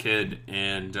play by the kid,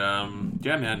 and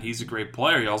yeah, man, he's a great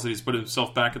player. He's put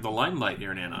himself back in the limelight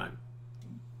here in Anaheim.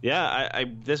 Yeah,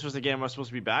 this was the game I was supposed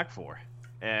to be back for.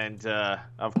 And,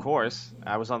 of course,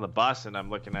 I was on the bus, and I'm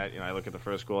looking at, I look at the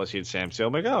first goal, I see Sam Steele.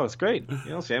 I'm like, oh, it's great.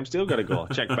 Sam Steele got a goal.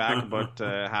 Check back about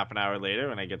half an hour later,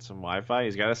 and I get some Wi-Fi.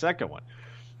 He's got a second one.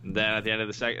 And then at the end of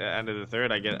the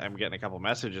third, I'm getting a couple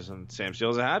messages, and Sam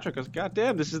Steele's a hat trick. I was like, God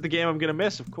damn, this is the game I'm going to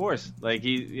miss, of course. Like,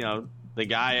 the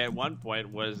guy at one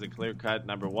point was the clear-cut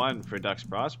number one for Ducks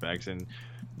prospects, and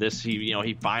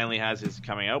he finally has his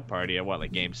coming out party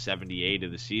at game 78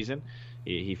 of the season.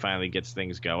 He finally gets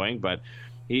things going, but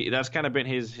that's kind of been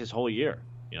his whole year.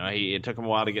 It took him a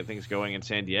while to get things going in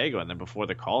San Diego, and then before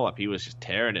the call-up, he was just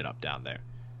tearing it up down there.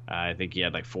 I think he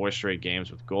had 4 straight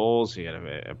games with goals. He had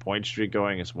a point streak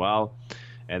going as well.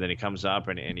 And then he comes up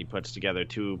and he puts together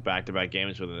 2 back-to-back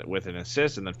games with an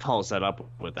assist, and then follows that up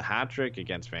with a hat trick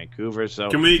against Vancouver. So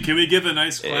can we give a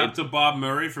nice clap to Bob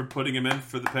Murray for putting him in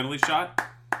for the penalty shot?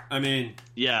 I mean,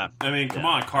 yeah. Come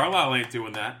on, Carlisle ain't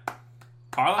doing that.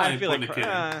 Carlisle ain't putting the kid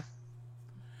in.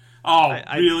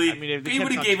 Really? If he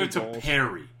would have gave it to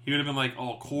Perry, he would have been like,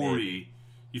 "Oh, Corey,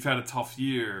 you've had a tough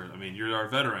year. I mean, you're our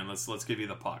veteran. Let's give you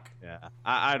the puck." Yeah,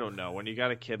 I don't know. When you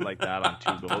got a kid like that on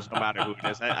 2 goals, no matter who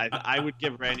it is, I would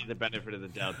give Randy the benefit of the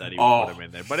doubt that he would put him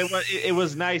in there. But it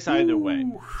was nice either way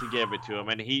to give it to him,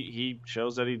 and he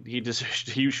shows that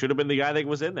he should have been the guy that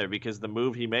was in there, because the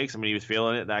move he makes. I mean, he was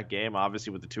feeling it that game,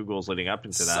 obviously with the 2 goals leading up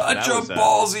into that. Such a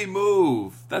ballsy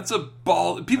move. That's a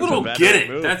ball. People don't get it.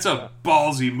 Move. That's a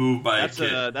ballsy move by a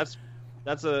kid.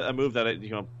 That's a move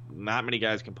that not many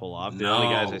guys can pull off. The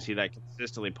only guys I see that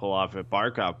consistently pull off, if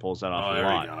Barkov pulls that off a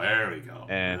lot. There we go.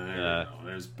 And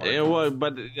there's Barkov.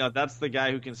 But that's the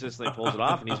guy who consistently pulls it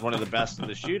off, and he's one of the best in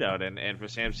the shootout. And for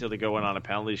Sam Steele to go in on a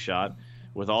penalty shot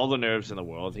with all the nerves in the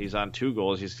world, he's on 2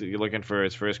 goals. He's looking for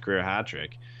his first career hat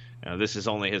trick. This is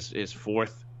only his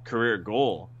 4th career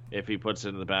goal if he puts it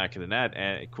in the back of the net.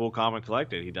 And cool, calm, and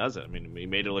collected, he does it. I mean, he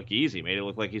made it look easy. He made it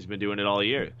look like he's been doing it all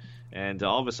year. And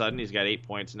all of a sudden, he's got 8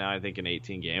 points now, I think, in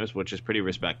 18 games, which is pretty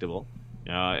respectable.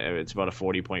 It's about a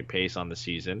 40-point pace on the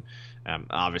season.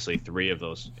 Obviously, 3 of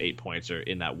those 8 points are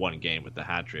in that one game with the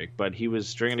hat trick. But he was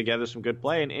stringing together some good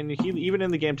play. And he, even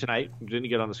in the game tonight, didn't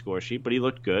get on the score sheet, but he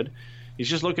looked good. He's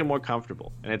just looking more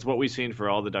comfortable. And it's what we've seen for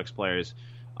all the Ducks players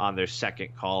on their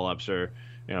second call-ups or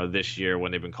this year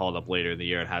when they've been called up later in the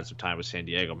year and had some time with San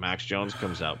Diego. Max Jones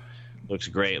comes up, looks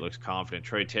great, looks confident.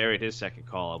 Troy Terry, his second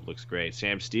call up, looks great.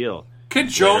 Sam Steele. Can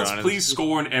Jones please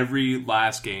score in every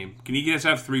last game? Can he just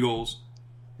have 3 goals?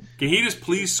 Can he just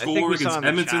please score against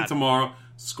Edmonton tomorrow,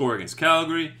 score against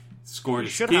Calgary, score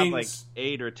against Kings? He should have like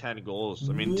 8 or 10 goals.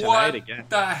 I mean, tonight again. What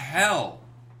the hell?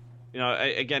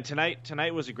 Again,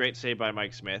 tonight was a great save by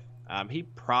Mike Smith. He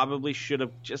probably should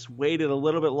have just waited a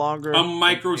little bit longer. A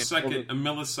microsecond, a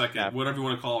millisecond, whatever you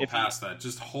want to call it, past that.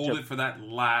 Just hold it for that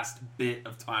last bit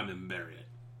of time to bury it.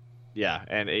 Yeah,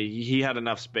 and he had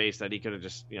enough space that he could have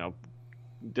just,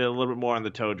 did a little bit more on the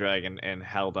toe drag and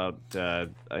held out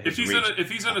his reach. If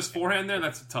he's on his forehand there,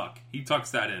 that's a tuck. He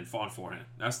tucks that in on forehand.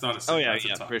 That's not a save. That's a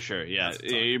tuck. For sure. Yeah,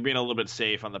 you're being a little bit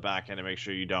safe on the back end to make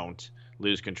sure you don't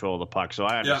lose control of the puck. So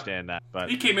I understand that. But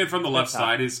he came in from the left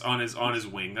side, on his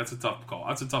wing. That's a tough call.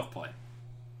 That's a tough play.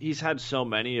 He's had so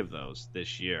many of those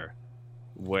this year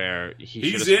where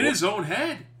he's in his own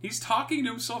head. He's talking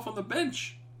to himself on the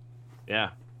bench. Yeah.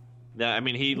 I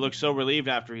mean, he looked so relieved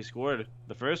after he scored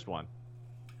the first one.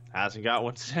 Hasn't got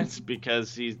one since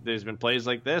because there's been plays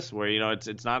like this where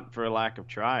it's not for a lack of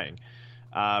trying.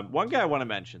 One guy I want to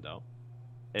mention though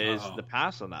is the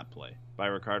pass on that play by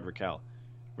Rickard Rakell.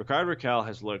 Rickard Rakell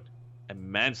has looked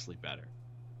immensely better.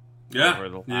 Yeah,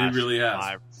 he really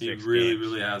has. He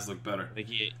really has looked better. I think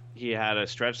he had a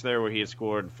stretch there where he had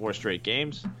scored 4 straight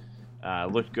games.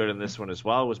 Looked good in this one as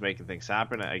well. Was making things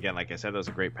happen. Again, like I said, that was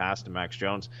a great pass to Max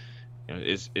Jones.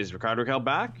 Is Rickard Rakell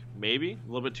back? Maybe a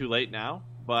little bit too late now.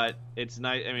 But it's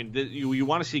nice. I mean, you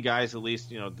want to see guys at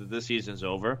least, this season's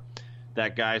over,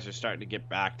 that guys are starting to get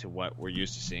back to what we're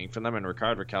used to seeing from them. And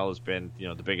Rickard Rakell has been,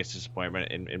 the biggest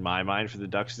disappointment in my mind for the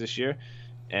Ducks this year.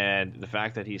 And the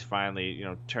fact that he's finally,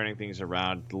 turning things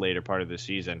around the later part of the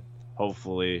season,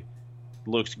 hopefully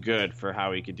looks good for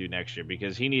how he could do next year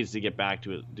because he needs to get back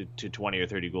to 20 or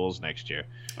 30 goals next year.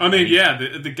 I mean,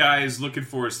 the guy is looking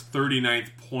for his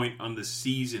 39th point on the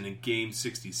season in Game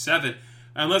 67.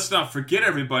 And let's not forget,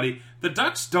 everybody, the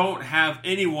Ducks don't have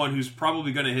anyone who's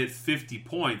probably going to hit 50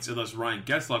 points unless Ryan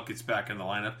Getzlaf gets back in the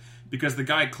lineup, because the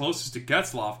guy closest to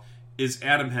Getzlaf is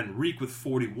Adam Henrique with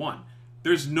 41.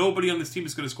 There's nobody on this team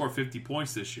that's going to score 50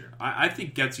 points this year. I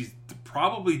think Getsy's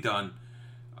probably done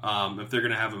if they're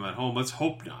going to have him at home. Let's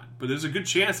hope not. But there's a good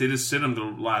chance they just sit him the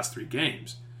last 3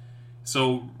 games.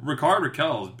 So Rickard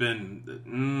Rakell has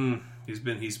been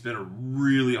he's been a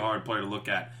really hard player to look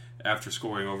at after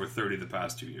scoring over 30 the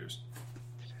past 2 years.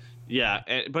 Yeah,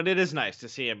 but it is nice to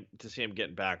see him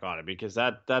getting back on it because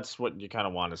that's what you kind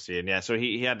of want to see. And yeah, so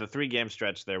he had the 3-game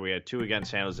stretch there. We had 2 against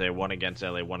San Jose, 1 against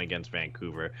LA, 1 against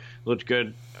Vancouver. Looked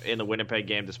good in the Winnipeg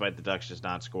game despite the Ducks just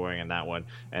not scoring in that one.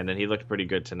 And then he looked pretty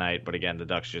good tonight, but again, the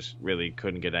Ducks just really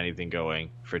couldn't get anything going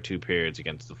for 2 periods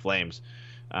against the Flames.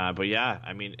 But yeah,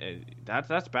 I mean,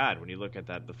 that's bad when you look at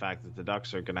the fact that the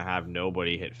Ducks are going to have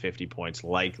nobody hit 50 points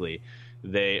likely.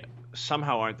 They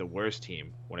somehow aren't the worst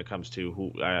team when it comes to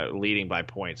who leading by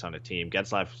points on a team.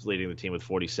 Getzlaf is leading the team with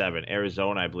 47.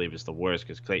 Arizona, I believe, is the worst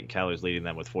because Clayton Keller is leading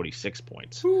them with 46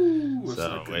 points. Ooh,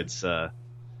 so it's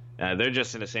they're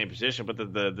just in the same position. But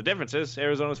the difference is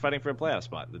Arizona's fighting for a playoff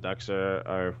spot. The Ducks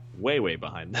are way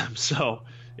behind them. So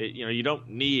you don't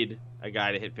need a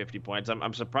guy to hit 50 points.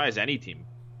 I'm surprised any team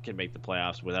can make the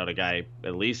playoffs without a guy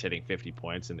at least hitting 50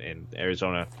 points. And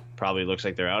Arizona probably looks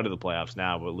like they're out of the playoffs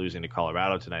now, but losing to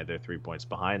Colorado tonight, they're 3 points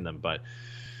behind them. But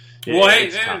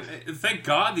thank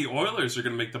God the Oilers are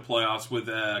going to make the playoffs with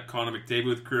Connor McDavid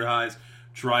with career highs,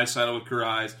 Draisaitl with career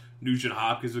highs, Nugent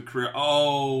Hopkins with career.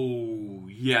 Oh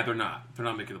yeah, they're not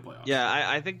making the playoffs. Yeah,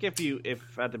 I think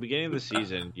if at the beginning of the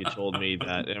season you told me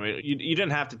that, I mean, you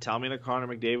didn't have to tell me that Connor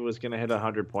McDavid was going to hit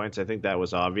 100 points. I think that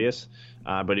was obvious.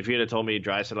 But if you had told me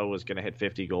Draisaitl was going to hit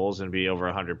 50 goals and be over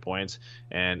 100 points,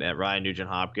 and Ryan Nugent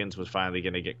Hopkins was finally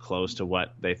going to get close to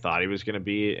what they thought he was going to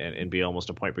be and be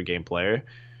almost a point per game player,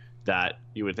 that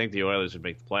you would think the Oilers would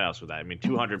make the playoffs with that. I mean,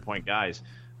 200-point guys.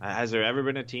 Has there ever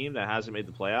been a team that hasn't made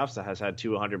the playoffs that has had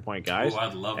 200-point guys? Oh,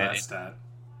 I'd love that stat.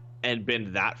 And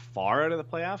been that far out of the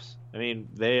playoffs? I mean,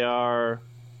 they are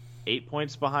 8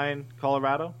 points behind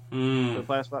Colorado for the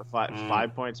playoff spot,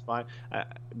 5 points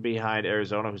behind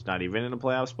Arizona, who's not even in a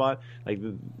playoff spot. Like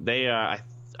they are,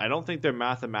 I don't think they're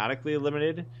mathematically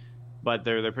eliminated, but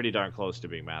they're pretty darn close to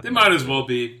being mathematically. They might as well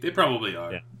be. They probably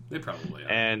are. Yeah. They probably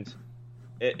are. And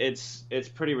it's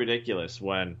pretty ridiculous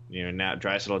when now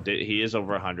Draisaitl he is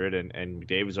over 100 and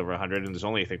McDavid's over 100, and there's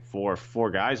only I think four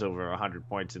guys over 100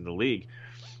 points in the league,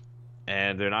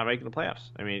 and they're not making the playoffs.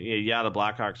 I mean, the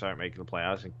Blackhawks aren't making the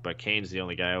playoffs, but Kane's the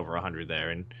only guy over 100 there,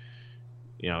 and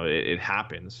it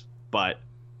happens. But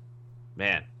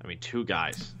man, I mean, 2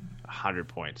 guys 100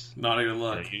 points. Not a good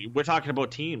look. We're talking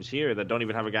about teams here that don't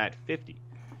even have a guy at 50.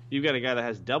 You've got a guy that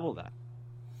has double that,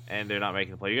 and they're not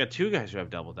making the play. You got two guys who have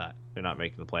double that. They're not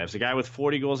making the playoffs. A guy with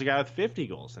 40 goals, a guy with 50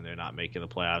 goals, and they're not making the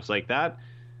playoffs. Like that,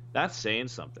 that's saying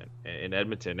something in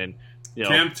Edmonton. And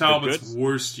Cam Talbot's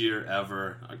worst year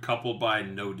ever, coupled by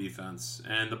no defense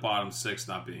and the bottom six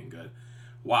not being good.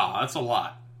 Wow, that's a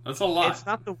lot. That's a lot. It's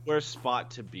not the worst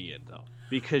spot to be in though,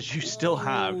 because you still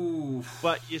have,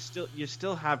 but you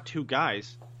still have two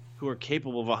guys who are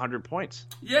capable of 100 points.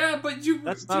 Yeah, but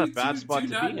that's not a bad spot to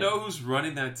be in. Do you not know who's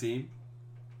running that team?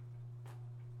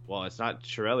 Well, it's not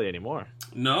Chiarelli anymore.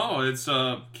 No, it's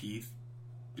Keith.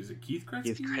 Is it Keith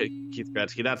Gretzky? Keith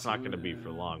Gretzky. That's not going to be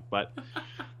for long. But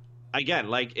again,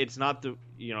 like it's not the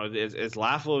as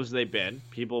laughable as they've been.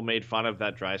 People made fun of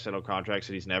that Draisaitl contract,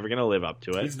 said he's never going to live up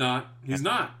to it. He's not.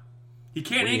 He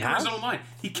can't anchor his own line.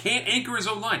 He can't anchor his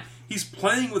own line. He's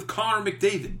playing with Connor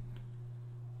McDavid.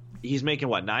 He's making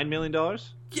what, $9 million?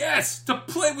 Yes, to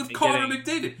play with Connor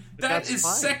McDavid. That is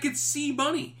fine. Second C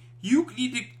money. You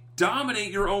need to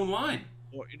dominate your own line.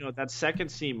 Or that's second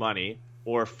C money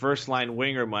or first line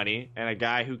winger money, and a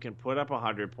guy who can put up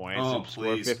 100 points and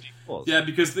score 50 goals. Yeah,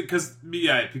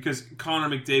 because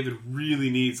Connor McDavid really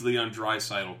needs Leon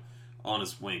Draisaitl on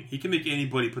his wing. He can make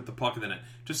anybody put the puck in the net.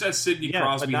 Just ask Sidney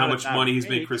Crosby how much money he's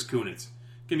made Chris Kunitz.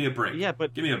 Give me a break. Yeah,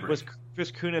 but give me a break. Was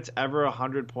Chris Kunitz ever a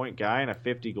 100-point guy and a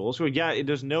 50 goal scorer? Yeah,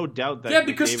 there's no doubt that. Yeah,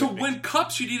 because to win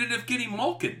cups, you needed Evgeny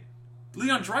Malkin.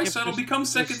 Leon Draisaitl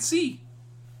becomes second C.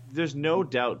 There's no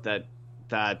doubt that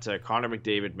Connor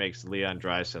McDavid makes Leon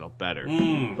Draisaitl better,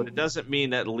 but it doesn't mean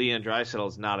that Leon Draisaitl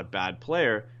is not a bad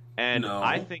player. And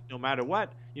I think no matter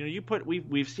what,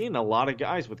 we've seen a lot of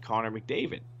guys with Connor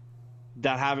McDavid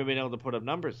that haven't been able to put up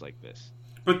numbers like this.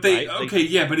 But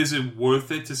but is it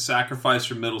worth it to sacrifice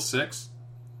your middle six?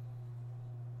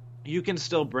 You can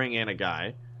still bring in a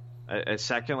guy, a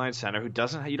second line center who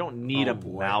doesn't. You don't need a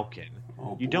Malkin.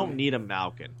 You don't need a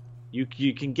Malkin. You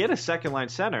can get a second line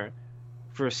center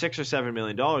for $6 or $7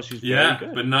 million who's very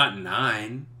good. But not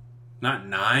 $9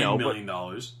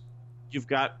 million. You've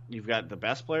got the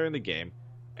best player in the game,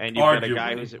 and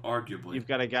you've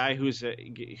got a guy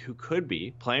who could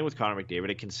be playing with Connor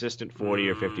McDavid, a consistent 40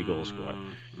 or 50 goal scorer.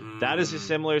 That is a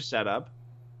similar setup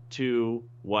to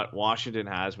what Washington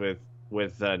has with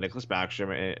Nicholas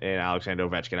Backstrom and Alexander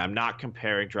Ovechkin. I'm not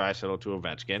comparing Draisaitl to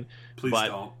Ovechkin. Please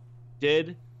don't.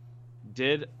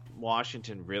 Did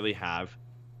Washington really have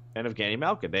an Evgeny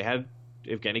Malkin? They had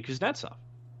Evgeny Kuznetsov.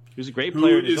 He was a great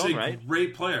player in his own right.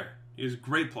 He's a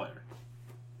great player.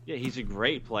 Yeah, he's a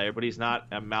great player, but he's not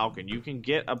a Malkin. You can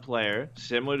get a player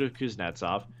similar to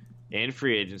Kuznetsov in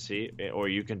free agency, or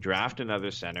you can draft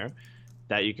another center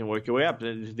that you can work your way up.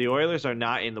 The Oilers are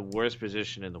not in the worst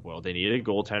position in the world. They need a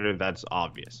goaltender. That's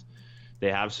obvious.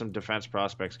 They have some defense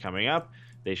prospects coming up.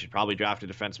 They should probably draft a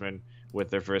defenseman with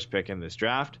their first pick in this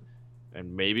draft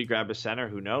and maybe grab a center.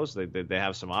 Who knows? They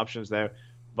have some options there.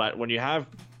 But when you have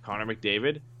Connor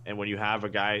McDavid and when you have a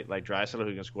guy like Draisaitl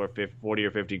who can score 40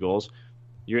 or 50 goals,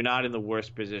 you're not in the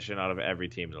worst position out of every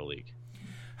team in the league.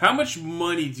 How much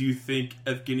money do you think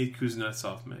Evgeny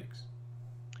Kuznetsov makes?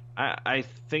 I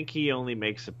think he only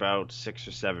makes about $6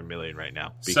 or $7 million right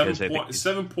now.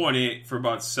 7.8 for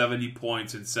about 70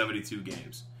 points in 72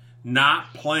 games.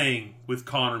 Not playing with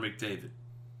Connor McDavid.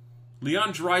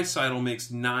 Leon Draisaitl makes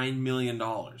 $9 million.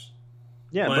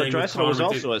 Yeah, but Draisaitl was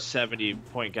also a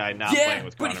 70-point guy not playing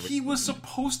with Connor McDavid. But he was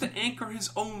supposed to anchor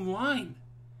his own line.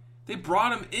 They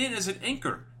brought him in as an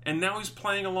anchor, and now he's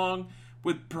playing along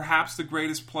with perhaps the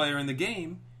greatest player in the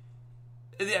game.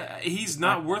 He's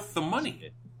not worth the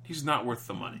money. He's not worth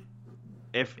the money.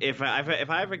 If I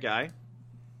have a guy,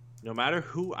 no matter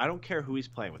who, I don't care who he's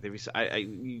playing with. If he's,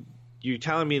 you're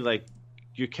telling me like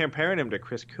you're comparing him to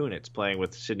Chris Kunitz playing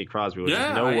with Sidney Crosby, which is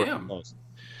nowhere close.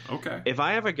 Okay. If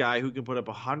I have a guy who can put up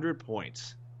 100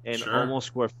 points and almost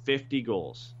score 50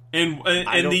 goals, and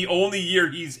the only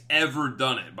year he's ever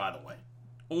done it, by the way,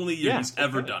 he's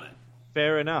ever done it.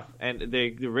 Fair enough. And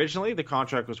originally the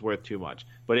contract was worth too much.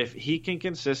 But if he can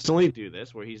consistently do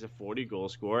this, where he's a 40-goal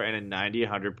scorer and a 90,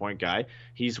 100-point guy,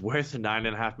 he's worth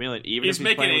 $9.5 million. Even he's if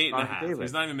making $8.5.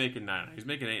 He's not even making $9. He's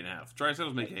making $8.5.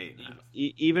 Draisaitl's making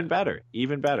 $8.5.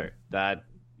 Even better. That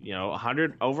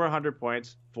over 100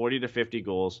 points, 40 to 50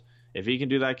 goals. If he can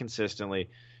do that consistently,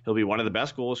 he'll be one of the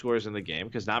best goal scorers in the game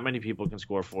because not many people can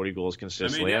score 40 goals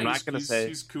consistently. I'm not going to say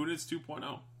he's Kunitz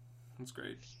 2.0. That's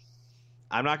great.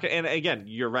 I'm not going. And again,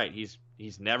 you're right. He's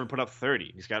never put up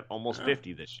 30. He's got almost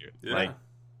 50 this year. Yeah. Like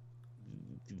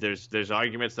there's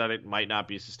arguments that it might not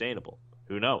be sustainable.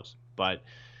 Who knows? But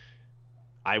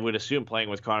I would assume playing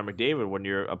with Connor McDavid when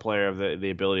you're a player of the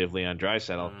ability of Leon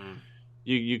Draisaitl,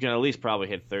 you can at least probably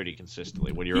hit 30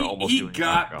 consistently when you're almost he doing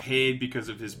got Marco. paid because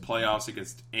of his playoffs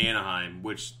against Anaheim,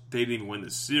 which they didn't even win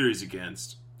the series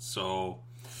against. So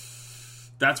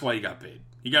that's why he got paid.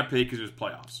 He got paid because it was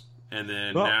playoffs. And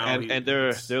then and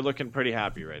they're looking pretty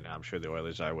happy right now. I'm sure the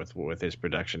Oilers are with his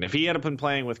production. If he had been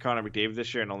playing with Connor McDavid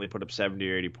this year and only put up 70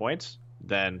 or 80 points,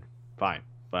 then fine.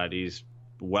 But he's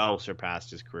well surpassed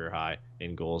his career high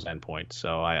in goals and points.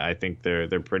 So I think they're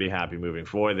pretty happy moving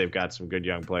forward. They've got some good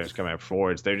young players coming up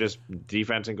forwards. They're just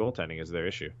defense and goaltending is their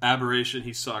issue. Aberration.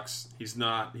 He sucks. He's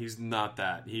not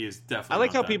that. He is definitely. I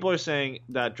like how that. people are saying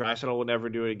that Draisaitl will never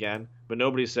do it again, but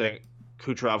nobody's saying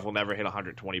Kucherov will never hit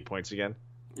 120 points again.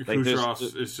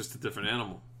 Kucherov is just a different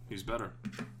animal. He's better.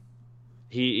 But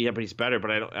he's better.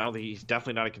 But I don't think he's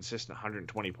definitely not a consistent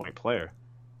 120 point player.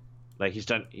 Like he's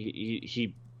done.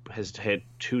 He has hit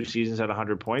 2 seasons at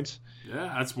 100 points.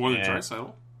 Yeah, that's more than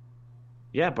Draisaitl.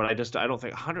 Yeah, but I don't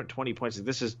think 120 points.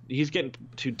 He's getting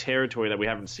to territory that we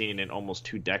haven't seen in almost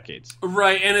 2 decades.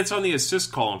 Right, and it's on the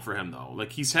assist column for him though.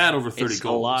 Like he's had over 30 goals.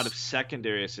 A lot of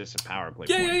secondary assists and power play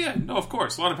points. Yeah. No, of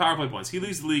course, a lot of power play points. He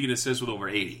leads the league in assists with over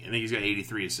 80. I think he's got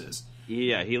 83 assists.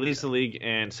 Yeah, he leads the league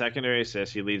in secondary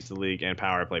assists. He leads the league in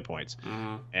power play points.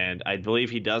 Mm-hmm. And I believe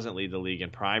he doesn't lead the league in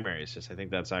primary assists. I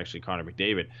think that's actually Connor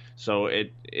McDavid. So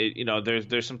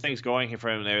there's some things going for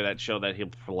him there that show that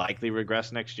he'll likely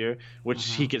regress next year, which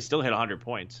he can still hit 100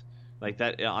 points. Like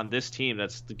that on this team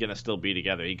that's going to still be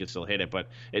together. He could still hit it, but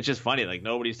it's just funny. Like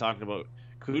nobody's talking about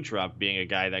Kucherov being a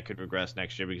guy that could regress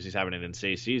next year because he's having an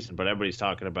insane season, but everybody's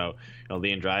talking about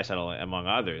Leon Draisaitl among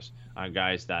others on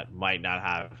guys that might not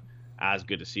have as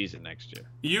good a season next year.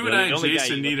 You and I and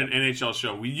Jason need an NHL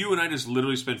show. You and I just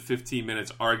literally spent 15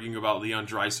 minutes arguing about Leon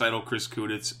Draisaitl, Chris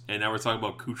Kunitz, and now we're talking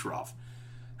about Kucherov.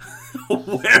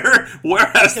 Where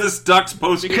has this Ducks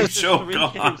post-game show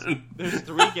gone? There's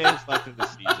 3 games left in the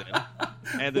season,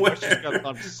 and the Ducks just got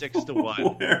thumped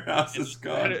 6-1. Where has this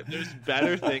gone? There's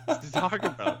better things to talk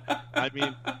about. I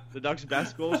mean, the Ducks'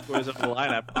 best goal scorers of the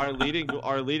lineup. Our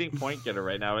leading point getter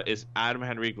right now is Adam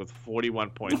Henrique with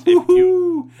 41 points.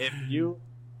 If you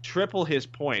triple his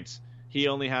points, he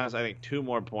only has, I think, 2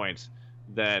 more points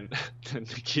than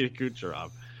Nikita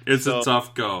Kucherov. It's a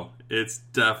tough go. It's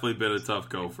definitely been a tough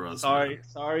go for us.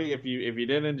 Sorry if you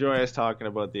didn't enjoy us talking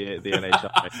about the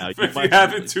NHL right now. If you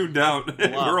haven't tuned out,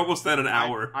 we're almost at an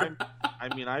hour.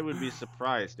 I would be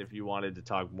surprised if you wanted to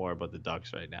talk more about the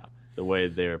Ducks right now, the way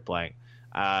they're playing.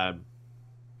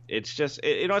 It's just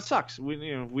it sucks.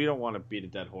 We don't want to beat a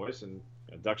dead horse, and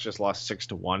Ducks just lost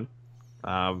 6-1.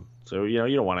 So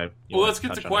you don't want to. Well, let's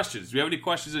get to questions. Do you have any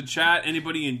questions in chat?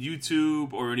 Anybody in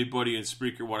YouTube or anybody in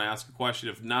Spreaker want to ask a question?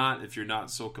 If not, if you're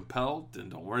not so compelled, then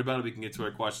don't worry about it. We can get to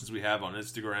our questions we have on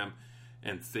Instagram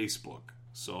and Facebook.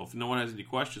 So if no one has any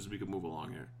questions, we can move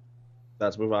along here.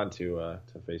 Let's move on to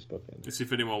Facebook. Let's see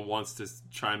if anyone wants to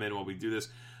chime in while we do this.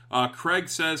 Craig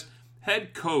says,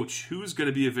 head coach, who's going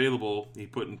to be available? He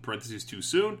put in parentheses too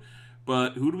soon,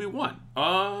 but who do we want?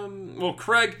 Well,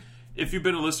 Craig, if you've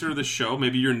been a listener to the show,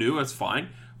 maybe you're new, that's fine.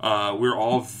 We're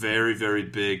all very, very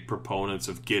big proponents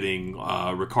of getting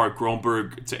Ricard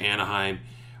Grönborg to Anaheim.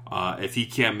 If he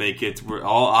can't make it,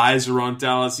 all eyes are on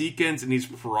Dallas Eakins, and he's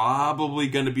probably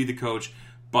going to be the coach.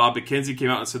 Bob McKenzie came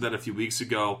out and said that a few weeks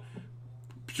ago,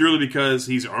 purely because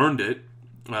he's earned it.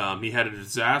 He had a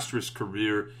disastrous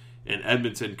career in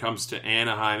Edmonton, comes to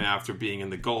Anaheim after being in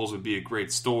the goals, would be a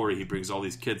great story. He brings all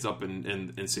these kids up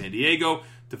in San Diego,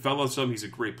 develops them. He's a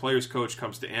great players coach,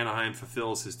 comes to Anaheim,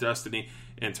 fulfills his destiny,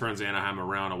 and turns Anaheim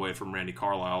around away from Randy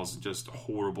Carlyle's just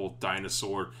horrible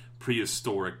dinosaur,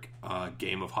 prehistoric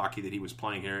game of hockey that he was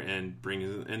playing here, and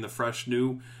brings in the fresh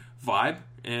new vibe,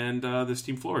 and this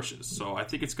team flourishes. So I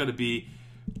think it's going to be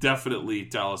definitely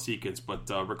Dallas Eakins, but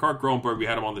Ricard Grönborg, we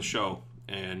had him on the show,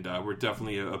 and we're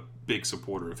definitely a big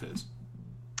supporter of his.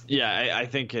 Yeah, I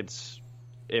think it's,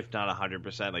 if not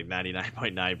 100%, like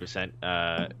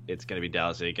 99.9%, it's going to be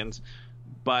Dallas Eakins.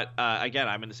 But again,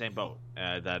 I'm in the same boat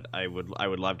that I would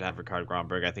love to have Ricard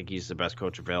Grönborg. I think he's the best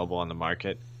coach available on the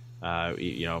market. Other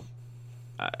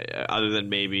than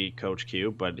maybe Coach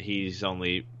Q, but he's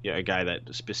only a guy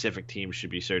that specific teams should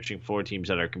be searching for, teams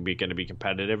that are going to be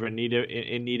competitive and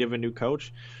in need of a new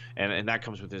coach, and that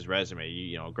comes with his resume.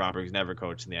 Grönborg's never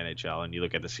coached in the NHL, and you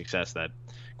look at the success that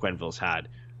Quenneville's had.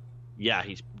 Yeah,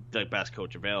 he's the best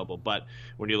coach available, but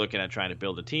when you're looking at trying to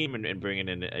build a team and bringing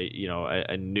in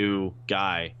a new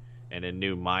guy and a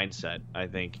new mindset, I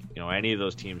think any of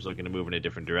those teams looking to move in a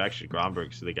different direction,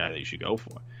 Grönborg's the guy that you should go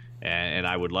for. And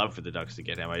I would love for the Ducks to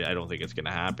get him. I don't think it's going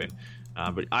to happen.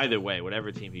 But either way,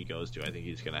 whatever team he goes to, I think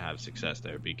he's going to have success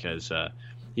there because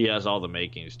he has all the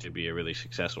makings to be a really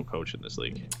successful coach in this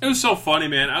league. It was so funny,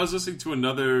 man. I was listening to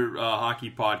another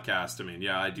hockey podcast. I mean,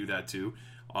 yeah, I do that too.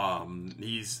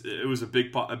 It was a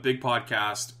big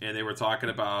podcast, and they were talking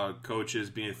about coaches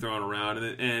being thrown around,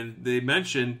 and they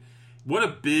mentioned what a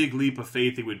big leap of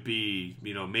faith it would be.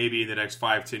 You know, maybe in the next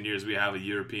 5-10 years, we have a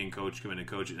European coach come in and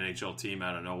coach an NHL team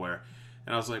out of nowhere.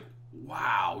 And I was like,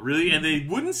 wow, really? And they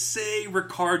wouldn't say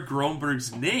Rikard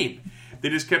Grönborg's name. They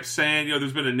just kept saying, you know,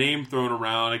 there's been a name thrown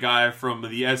around, a guy from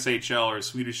the SHL or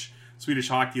Swedish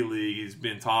Hockey League. He's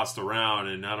been tossed around,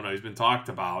 and I don't know, he's been talked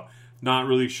about. Not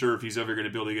really sure if he's ever going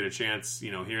to be able to get a chance,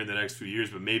 you know, here in the next few years,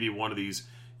 but maybe one of these,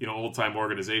 you know, old-time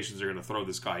organizations are going to throw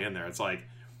this guy in there. It's like,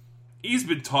 he's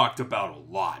been talked about a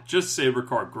lot. Just say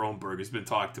Rikard Grönborg has been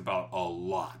talked about a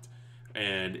lot.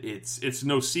 And it's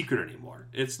no secret anymore.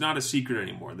 It's not a secret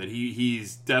anymore that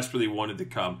he's desperately wanted to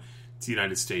come to the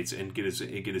United States and get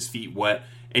his feet wet.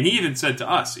 And he even said to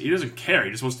us, he doesn't care.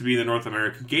 He just wants to be in the North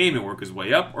American game and work his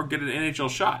way up or get an NHL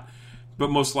shot. But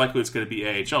most likely it's going to be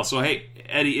AHL. So, hey,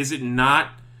 Eddie, is it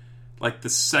not like the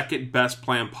second best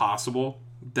plan possible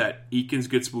that Eakins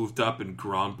gets moved up and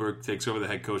Grönborg takes over the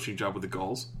head coaching job with the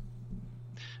Gulls?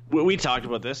 We talked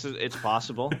about this. It's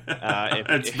possible.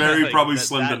 It's very like, probably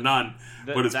slim to none,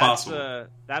 but it's possible.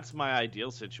 That's my ideal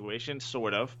situation,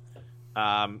 sort of.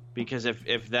 Because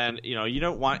if then, you know, you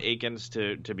don't want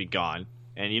Eakins to be gone,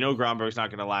 and you know Grönborg's not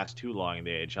going to last too long in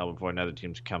the AHL before another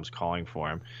team comes calling for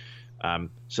him.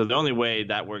 So the only way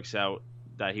that works out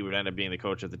that he would end up being the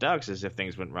coach of the Ducks is if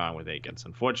things went wrong with Eakins.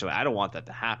 Unfortunately, I don't want that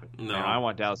to happen. No. You know, I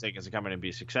want Dallas Eakins to come in and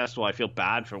be successful. I feel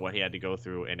bad for what he had to go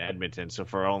through in Edmonton. So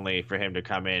for him to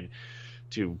come in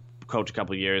to coach a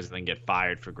couple of years and then get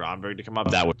fired for Grönborg to come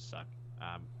up, that would suck.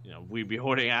 You know, we'd be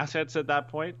hoarding assets at that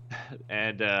point.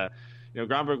 And, you know,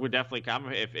 Grönborg would definitely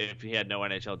come if he had no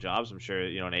NHL jobs. I'm sure,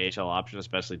 you know, an AHL option,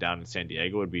 especially down in San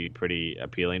Diego, would be pretty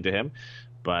appealing to him.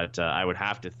 But I would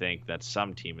have to think that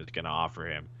some team is going to offer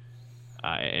him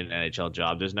an NHL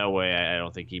job. There's no way I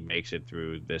don't think he makes it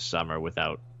through this summer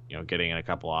without, you know, getting a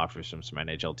couple offers from some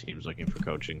NHL teams looking for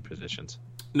coaching positions.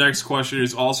 Next question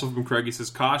is also from Craig. He says,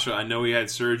 Kasha, I know he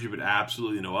had surgery, but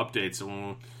absolutely no updates.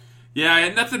 So, yeah, I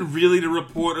had nothing really to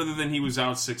report other than he was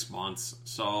out 6 months.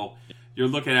 So you're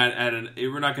looking at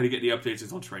we're not going to get any updates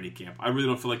until training camp. I really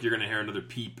don't feel like you're going to hear another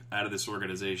peep out of this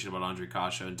organization about Andre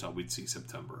Kasha until we'd see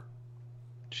September.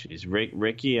 Jeez,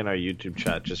 Ricky in our YouTube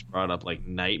chat just brought up like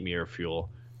nightmare fuel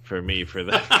for me for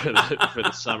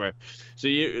the summer. So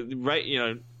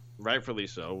rightfully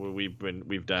so.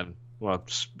 We've done well.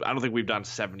 I don't think we've done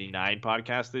 79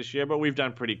 podcasts this year, but we've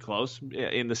done pretty close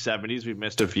in the 70s. We've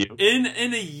missed a few in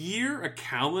a year, a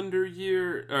calendar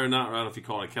year, or not. I don't know if you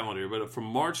call it a calendar year, but from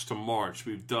March to March,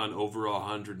 we've done over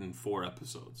 104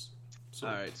 episodes. So.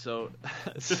 All right, so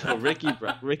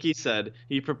Ricky said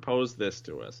he proposed this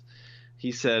to us.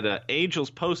 He said,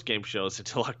 Angels post-game shows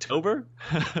until October?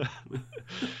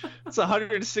 That's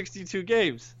 162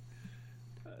 games.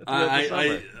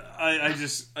 I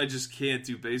just can't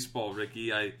do baseball,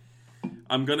 Ricky.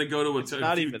 I'm going to go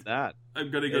to even that. I'm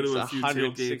going to go to a few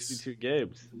 162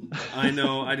 games. I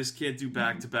know. I just can't do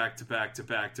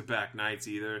back-to-back nights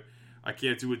either. I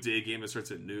can't do a day game that starts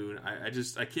at noon.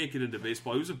 I can't get into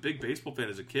baseball. I was a big baseball fan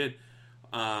as a kid,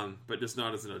 but just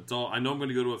not as an adult. I know I'm going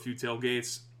to go to a few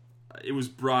tailgates. It was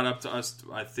brought up to us,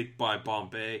 I think, by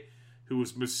Bombay, who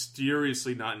was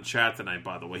mysteriously not in chat tonight,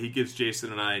 by the way. He gives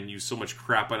Jason and I and you so much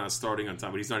crap by not starting on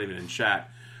time, but he's not even in chat.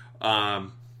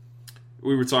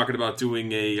 We were talking about doing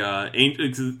the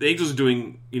Angels are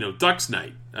doing, Ducks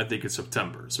night, I think, in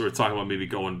September. So we're talking about maybe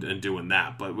going and doing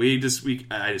that. But I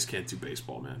just can't do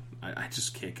baseball, man. I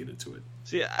just can't get into it.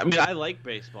 See, I mean, I like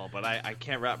baseball, but I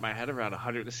can't wrap my head around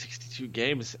 162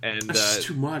 games. And that's just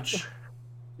too much.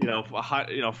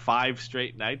 5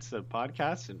 straight nights of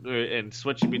podcasts and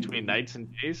switching between nights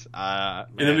and days. And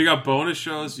then we got bonus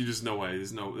shows. You just no way.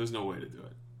 There's no way to do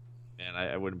it. Man,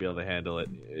 I wouldn't be able to handle it.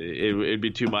 It'd be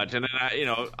too much. And then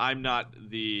I'm not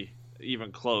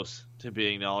even close to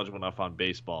being knowledgeable enough on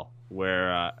baseball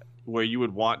where you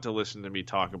would want to listen to me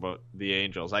talk about the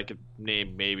Angels. I could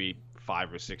name maybe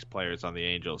 5 or 6 players on the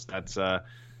Angels.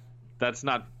 That's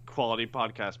not quality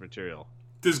podcast material.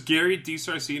 Does Gary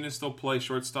DiSarcina still play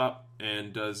shortstop?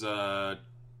 And does Darren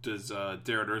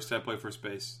Erstad play first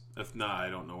base? If not, I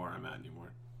don't know where I'm at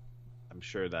anymore. I'm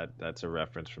sure that's a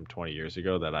reference from 20 years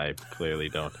ago that I clearly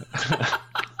don't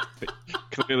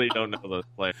know those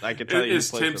players. I can tell you.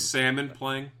 Is Tim Salmon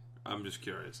playing? I'm just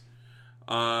curious.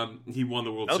 He won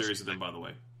the World Series with them, by the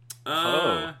way.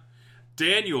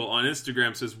 Daniel on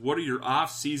Instagram says, "What are your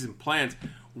off-season plans?"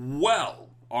 Well,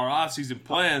 our off-season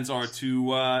plans are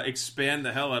to expand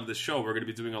the hell out of the show. We're going to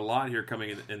be doing a lot here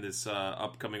coming in this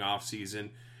upcoming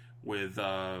off-season with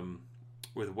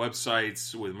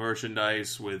websites, with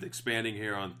merchandise, with expanding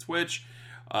here on Twitch.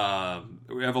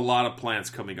 We have a lot of plans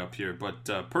coming up here.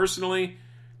 But personally,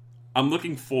 I'm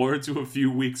looking forward to a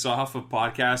few weeks off of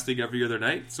podcasting every other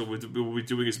night. So we'll be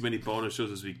doing as many bonus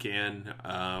shows as we can.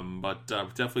 But we're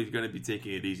definitely going to be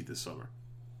taking it easy this summer.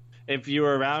 If you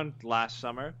were around last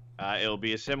summer, it'll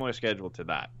be a similar schedule to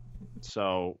that.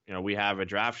 So, we have a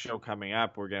draft show coming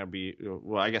up. We're going to be,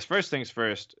 I guess first things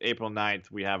first, April 9th,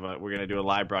 we're going to do a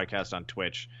live broadcast on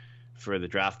Twitch for the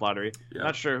draft lottery. Yeah.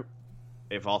 Not sure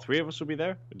if all three of us will be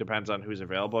there. It depends on who's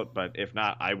available, but if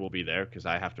not, I will be there because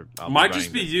I have to. Might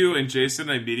just be you and Jason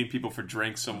and I meeting people for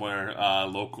drinks somewhere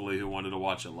locally who wanted to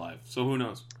watch it live. So who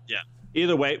knows? Yeah.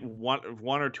 Either way,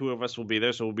 one or two of us will be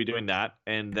there, so we'll be doing that.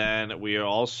 And then we are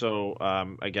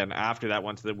also, again, after that,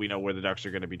 once that we know where the Ducks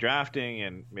are going to be drafting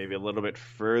and maybe a little bit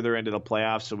further into the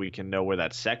playoffs so we can know where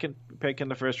that second pick in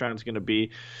the first round is going to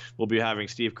be, we'll be having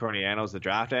Steve Cornianos, the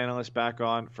draft analyst, back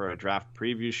on for a draft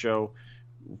preview show.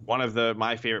 One of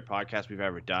my favorite podcasts we've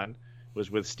ever done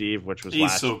was with Steve, which was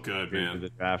He's so good, man. The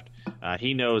draft.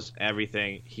 He knows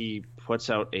everything. He puts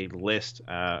out a list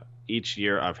each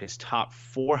year of his top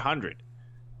 400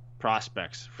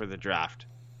 prospects for the draft.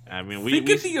 I mean, think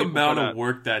of the amount of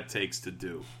work that takes to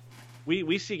do.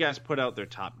 We see guys put out their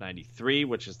top 93,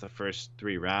 which is the first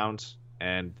 3 rounds,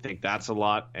 and think that's a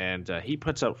lot. And he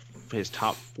puts out his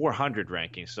top 400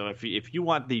 rankings. So if you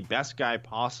want the best guy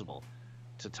possible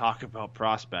to talk about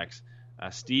prospects,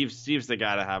 Steve's the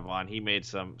guy to have on. He made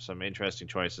some interesting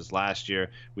choices last year.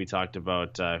 We talked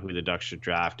about who the Ducks should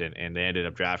draft, and they ended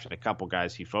up drafting a couple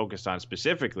guys he focused on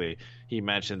specifically. He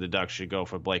mentioned the Ducks should go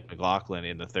for Blake McLaughlin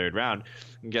in the 3rd round.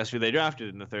 And guess who they drafted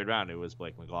in the 3rd round? It was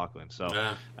Blake McLaughlin. So,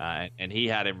 and he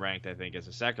had him ranked, I think, as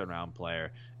a 2nd-round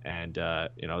player. And,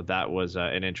 that was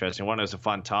an interesting one. It was a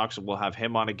fun talk, so we'll have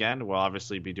him on again. We'll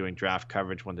obviously be doing draft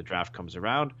coverage when the draft comes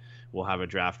around. We'll have a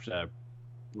draft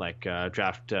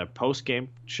post-game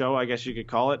show, I guess you could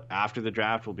call it. After the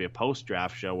draft will be a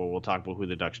post-draft show where we'll talk about who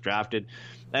the Ducks drafted.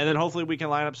 And then hopefully we can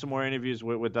line up some more interviews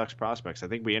with Ducks prospects. I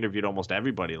think we interviewed almost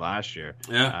everybody last year.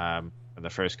 Yeah. In the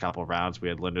first couple of rounds, we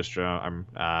had Lindstrom,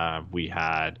 we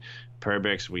had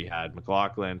Perbix, we had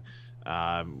McLaughlin,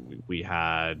 we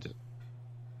had...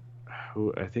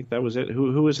 Who I think that was it.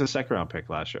 Who was the 2nd-round pick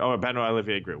last year? Oh,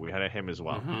 Benoit-Olivier Groulx. We had him as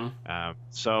well. Mm-hmm.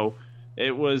 So...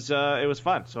 It was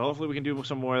fun. So hopefully we can do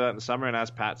some more of that in the summer. And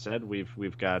as Pat said,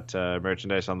 we've got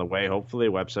merchandise on the way. Hopefully, a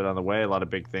website on the way. A lot of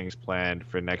big things planned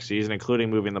for next season, including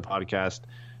moving the podcast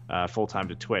full time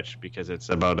to Twitch because it's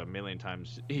about 1 million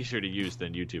times easier to use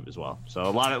than YouTube as well. So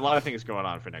a lot of things going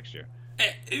on for next year.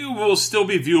 It will still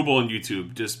be viewable on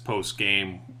YouTube. Just post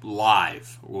game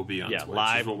live will be on Twitch. Yeah,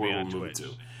 live will be on Twitch.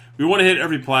 We want to hit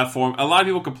every platform. A lot of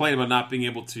people complain about not being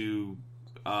able to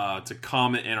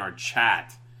comment in our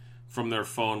chat from their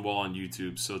phone while on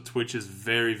YouTube. So Twitch is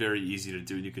very, very easy to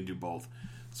do. You can do both.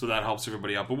 So that helps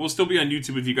everybody out. But we'll still be on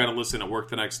YouTube if you got to listen at work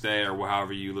the next day or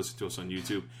however you listen to us on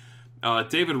YouTube.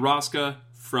 David Roska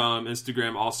from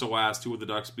Instagram also asked, who will the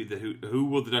Ducks get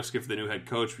for the new head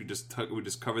coach? We just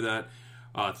covered that.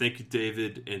 Thank you,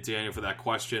 David and Daniel, for that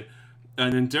question.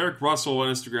 And then Derek Russell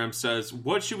on Instagram says,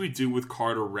 what should we do with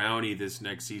Carter Rowney this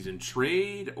next season?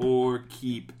 Trade or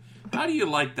keep? How do you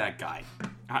like that guy?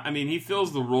 I mean, he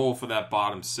fills the role for that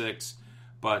bottom 6,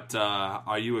 but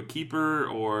are you a keeper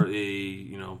or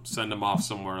send him off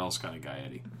somewhere else kind of guy,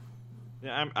 Eddie?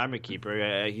 Yeah, I'm a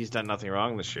keeper. He's done nothing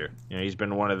wrong this year. He's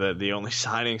been one of the only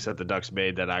signings that the Ducks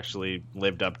made that actually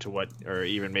lived up to what, or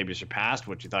even maybe surpassed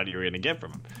what you thought you were going to get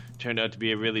from him. Turned out to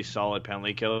be a really solid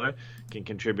penalty killer, can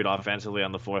contribute offensively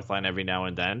on the 4th line every now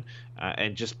and then,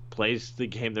 and just plays the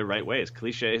game the right way. As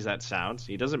cliche as that sounds,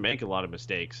 he doesn't make a lot of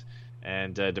mistakes.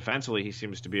 And defensively, he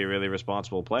seems to be a really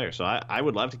responsible player. So I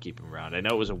would love to keep him around. I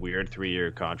know it was a weird 3-year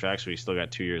contract, so he's still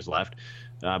got 2 years left.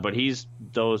 But he's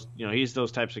those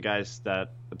types of guys, the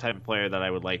type of player that I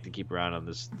would like to keep around on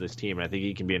this team. And I think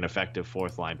he can be an effective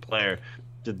 4th-line player.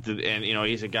 And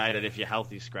he's a guy that if you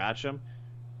healthy scratch him,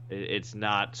 it's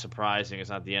not surprising.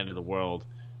 It's not the end of the world.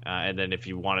 And then if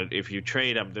you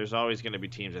trade him, there's always going to be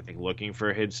teams I think looking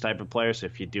for his type of player. So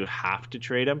if you do have to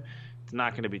trade him, it's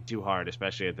not going to be too hard,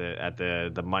 especially at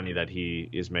the money that he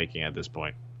is making at this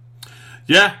point.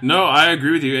 Yeah, no, I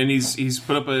agree with you. And he's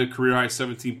put up a career high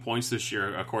 17 points this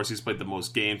year. Of course, he's played the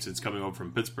most games since coming over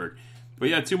from Pittsburgh. But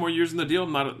yeah, 2 more years in the deal,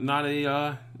 not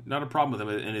a problem with him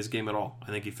in his game at all.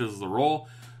 I think he fills the role,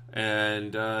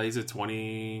 and he's a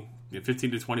 15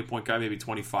 to 20 point guy, maybe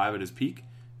 25 at his peak,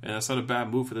 and that's not a bad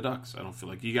move for the Ducks. I don't feel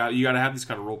like you got to have these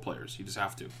kind of role players. You just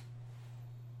have to.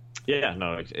 Yeah,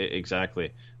 no,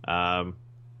 exactly. What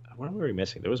were we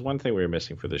missing? There was one thing we were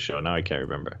missing for the show. Now I can't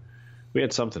remember. We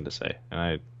had something to say, and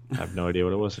I have no idea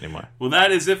what it was anymore. Well,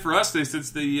 that is it for us today,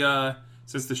 since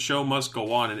the show must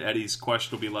go on, and Eddie's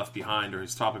question will be left behind, or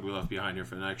his topic will be left behind here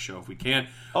for the next show if we can.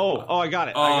 I got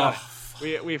it. I got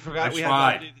it. We forgot we had to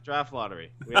update the draft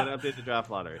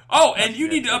lottery. Oh, and you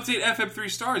need to update FM 3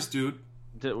 stars, dude.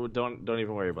 Don't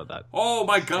even worry about that. Oh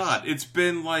my God, it's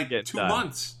been like 2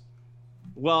 months.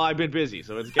 Well, I've been busy,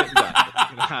 so it's getting done. It's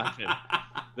gonna happen.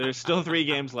 There's still 3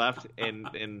 games left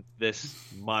in this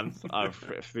month of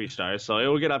 3 stars, so it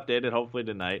will get updated hopefully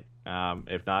tonight.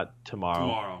 If not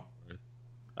tomorrow.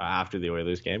 After the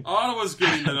Oilers game. Ottawa's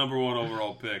getting the number 1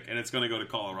 overall pick, and it's going to go to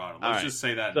Colorado. Let's just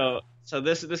say that. So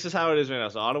this is how it is right now.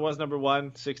 So Ottawa's number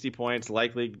 1, 60 points.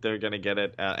 Likely they're going to get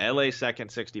it. LA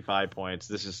second, 65 points.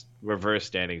 This is reverse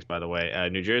standings, by the way.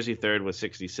 New Jersey third with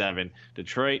 67.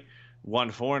 Detroit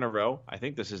won 4 in a row. I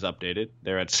think this is updated.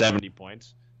 They're at 70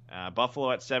 points.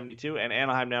 Buffalo at 72, and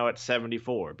Anaheim now at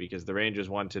 74 because the Rangers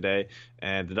won today,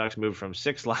 and the Ducks moved from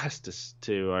 7th last to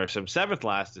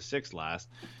 6th last,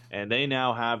 and they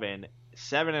now have a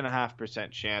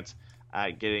 7.5% chance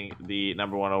at getting the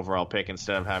number 1 overall pick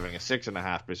instead of having a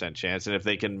 6.5% chance. And if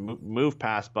they can move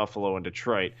past Buffalo and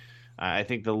Detroit, I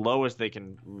think the lowest they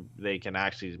can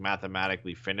actually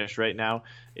mathematically finish right now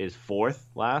is 4th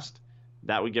last.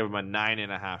 That would give them a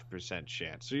 9.5%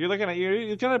 chance. So you're looking at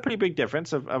a pretty big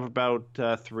difference of about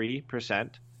 3%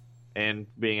 in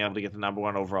being able to get the number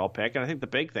 1 overall pick. And I think the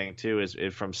big thing too is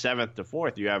from 7th to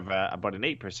 4th, you have about an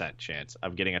 8% chance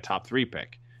of getting a top 3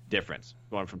 pick difference,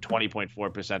 going from 20.4%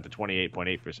 to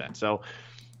 28.8%. So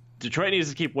Detroit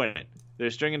needs to keep winning. They're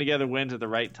stringing together wins at the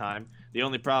right time. The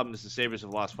only problem is the Sabres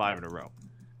have lost 5 in a row,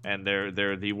 and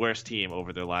they're the worst team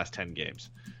over their last 10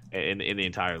 games. In the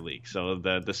entire league. So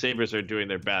the Sabres are doing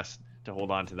their best to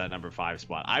hold on to that number 5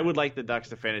 spot. I would like the Ducks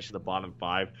to finish in the bottom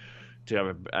 5 to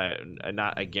have a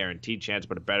not a guaranteed chance,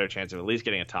 but a better chance of at least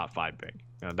getting a top 5 pick.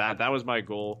 That was my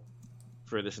goal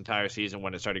for this entire season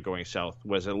when it started going south,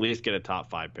 was at least get a top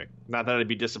 5 pick. Not that I'd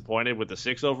be disappointed with the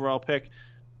 6th overall pick,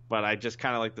 but I just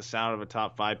kind of like the sound of a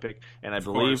top 5 pick. And I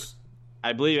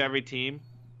believe every team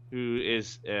who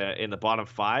is in the bottom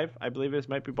 5, I believe it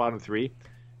might be bottom 3,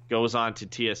 goes on to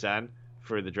TSN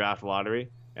for the draft lottery,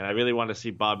 and I really want to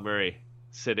see Bob Murray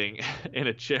sitting in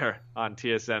a chair on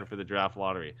TSN for the draft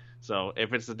lottery. So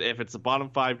if it's the bottom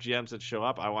 5 GMs that show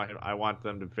up, I want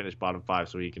them to finish bottom 5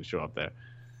 so he can show up there.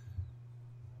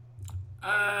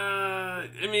 I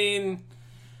mean,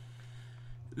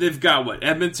 they've got what?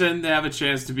 Edmonton, they have a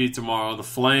chance to beat tomorrow. The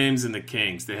Flames and the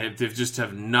Kings, they've just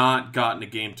have not gotten a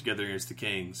game together against the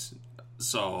Kings.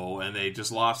 And they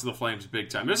just lost to the Flames big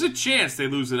time. There's a chance they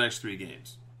lose the next 3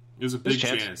 games. There's a big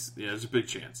chance. Yeah, there's a big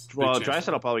chance. Well,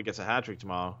 Draisaitl probably gets a hat trick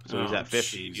tomorrow, so he's at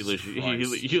 50. You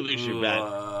lose your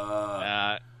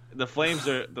bet. The Flames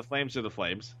are the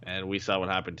Flames, and we saw what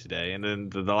happened today. And then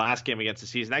the last game against the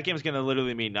season, that game is going to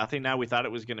literally mean nothing now. We thought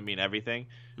it was going to mean everything,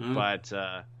 but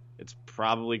it's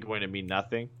probably going to mean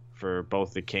nothing for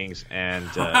both the Kings and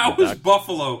how was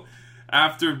Buffalo?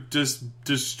 After just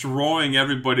destroying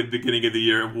everybody at the beginning of the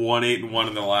year, 1-8-1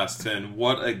 in the last 10.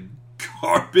 What a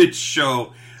garbage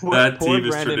show that team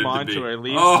has turned into be.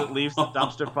 Leaves the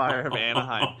dumpster fire of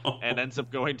Anaheim and ends up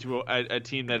going to a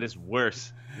team that is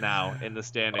worse now in the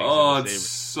standings. Oh, it's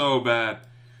so bad.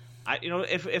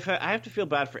 If I have to feel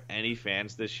bad for any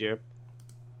fans this year,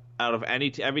 out of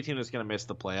every team that's going to miss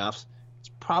the playoffs, it's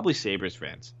probably Sabres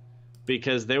fans.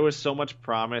 Because there was so much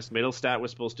promise. Middlestat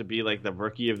was supposed to be like the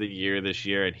rookie of the year this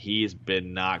year, and he's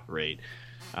been not great.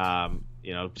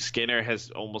 Skinner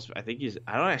has almost. I think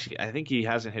he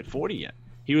hasn't hit 40 yet.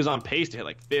 He was on pace to hit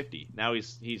like 50. Now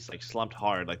he's like slumped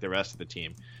hard like the rest of the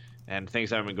team, and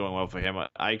things haven't been going well for him.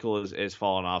 Eichel is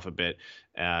fallen off a bit.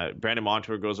 Brandon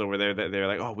Montour goes over there. They're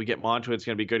like, oh, we get Montour, it's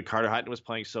going to be good. Carter Hutton was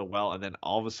playing so well, and then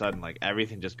all of a sudden, like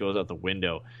everything just goes out the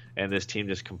window, and this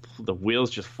team the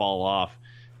wheels just fall off.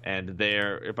 And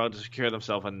they're about to secure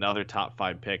themselves another top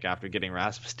 5 pick after getting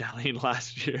Rasmus Dahlin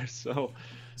last year. So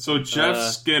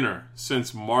Jeff Skinner,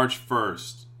 since March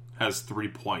 1st, has 3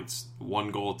 points,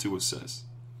 1 goal, 2 assists.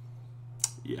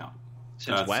 Yeah.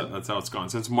 Since when? That's how it's gone.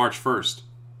 Since March 1st.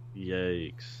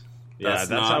 Yikes. Yeah, that's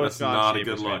how it's gone. Not a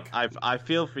good look. I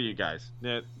feel for you guys.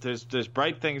 There's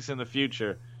bright things in the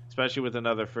future, especially with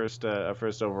another first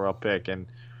overall pick, and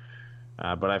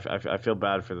but I feel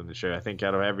bad for them this year. I think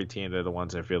out of every team, they're the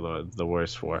ones I feel the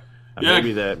worst for.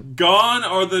 Gone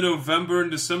are the November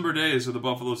and December days of the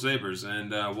Buffalo Sabres,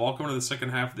 and welcome to the second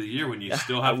half of the year when you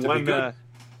still have to be good.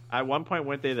 At one point,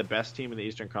 weren't they the best team in the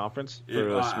Eastern Conference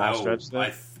for a small stretch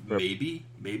there? Maybe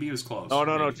it was close. Oh,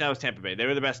 no, Maybe. that was Tampa Bay. They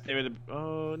were the best.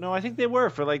 Oh, no, I think they were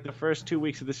for like the first 2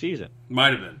 weeks of the season.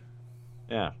 Might have been.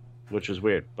 Yeah, which was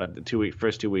weird. But the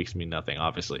first 2 weeks mean nothing,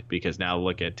 obviously, because now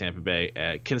look at Tampa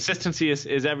Bay. Consistency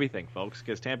is everything, folks,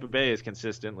 because Tampa Bay is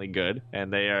consistently good,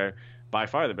 and they are by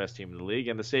far the best team in the league.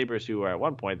 And the Sabres, who were at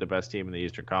one point the best team in the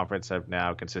Eastern Conference, have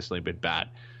now consistently been bad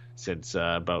since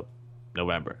about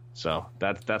November. So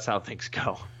that's how things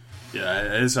go. Yeah,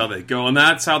 it is how they go, and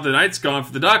that's how the night's gone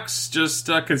for the Ducks, just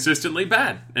consistently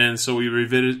bad. And so we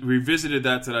revisited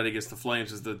that tonight against the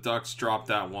Flames as the Ducks dropped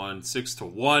that one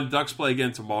 6-1. Ducks play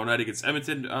again tomorrow night against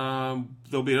Edmonton.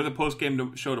 There'll be another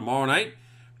post-game show tomorrow night.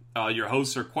 Your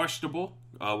hosts are questionable.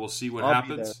 We'll see what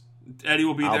happens. Eddie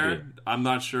will be there. I'm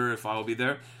not sure if I'll be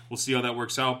there. We'll see how that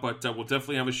works out, but we'll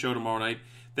definitely have a show tomorrow night.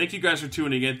 Thank you guys for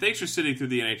tuning in. Thanks for sitting through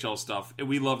the NHL stuff.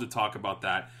 We love to talk about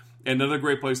that. Another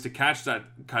great place to catch that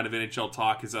kind of NHL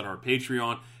talk is on our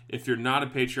Patreon. If you're not a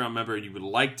Patreon member and you would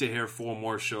like to hear 4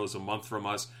 more shows a month from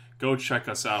us, go check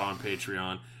us out on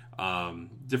Patreon.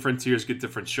 Different tiers get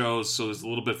different shows, so there's a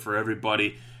little bit for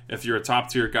everybody. If you're a top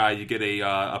tier guy, you get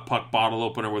a puck bottle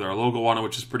opener with our logo on it,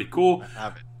 which is pretty cool. I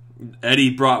have it.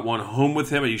 Eddie brought one home with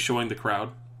him. Are you showing the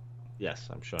crowd? Yes,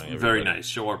 I'm showing everybody. Very nice.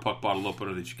 Show our puck bottle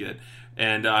opener that you get.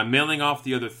 And I'm mailing off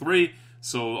the other 3,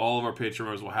 so all of our Patreon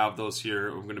members will have those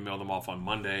here. We're going to mail them off on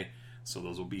Monday, so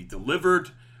those will be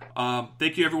delivered.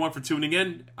 Thank you, everyone, for tuning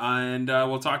in, and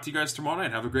we'll talk to you guys tomorrow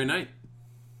night. Have a great night.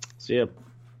 See ya.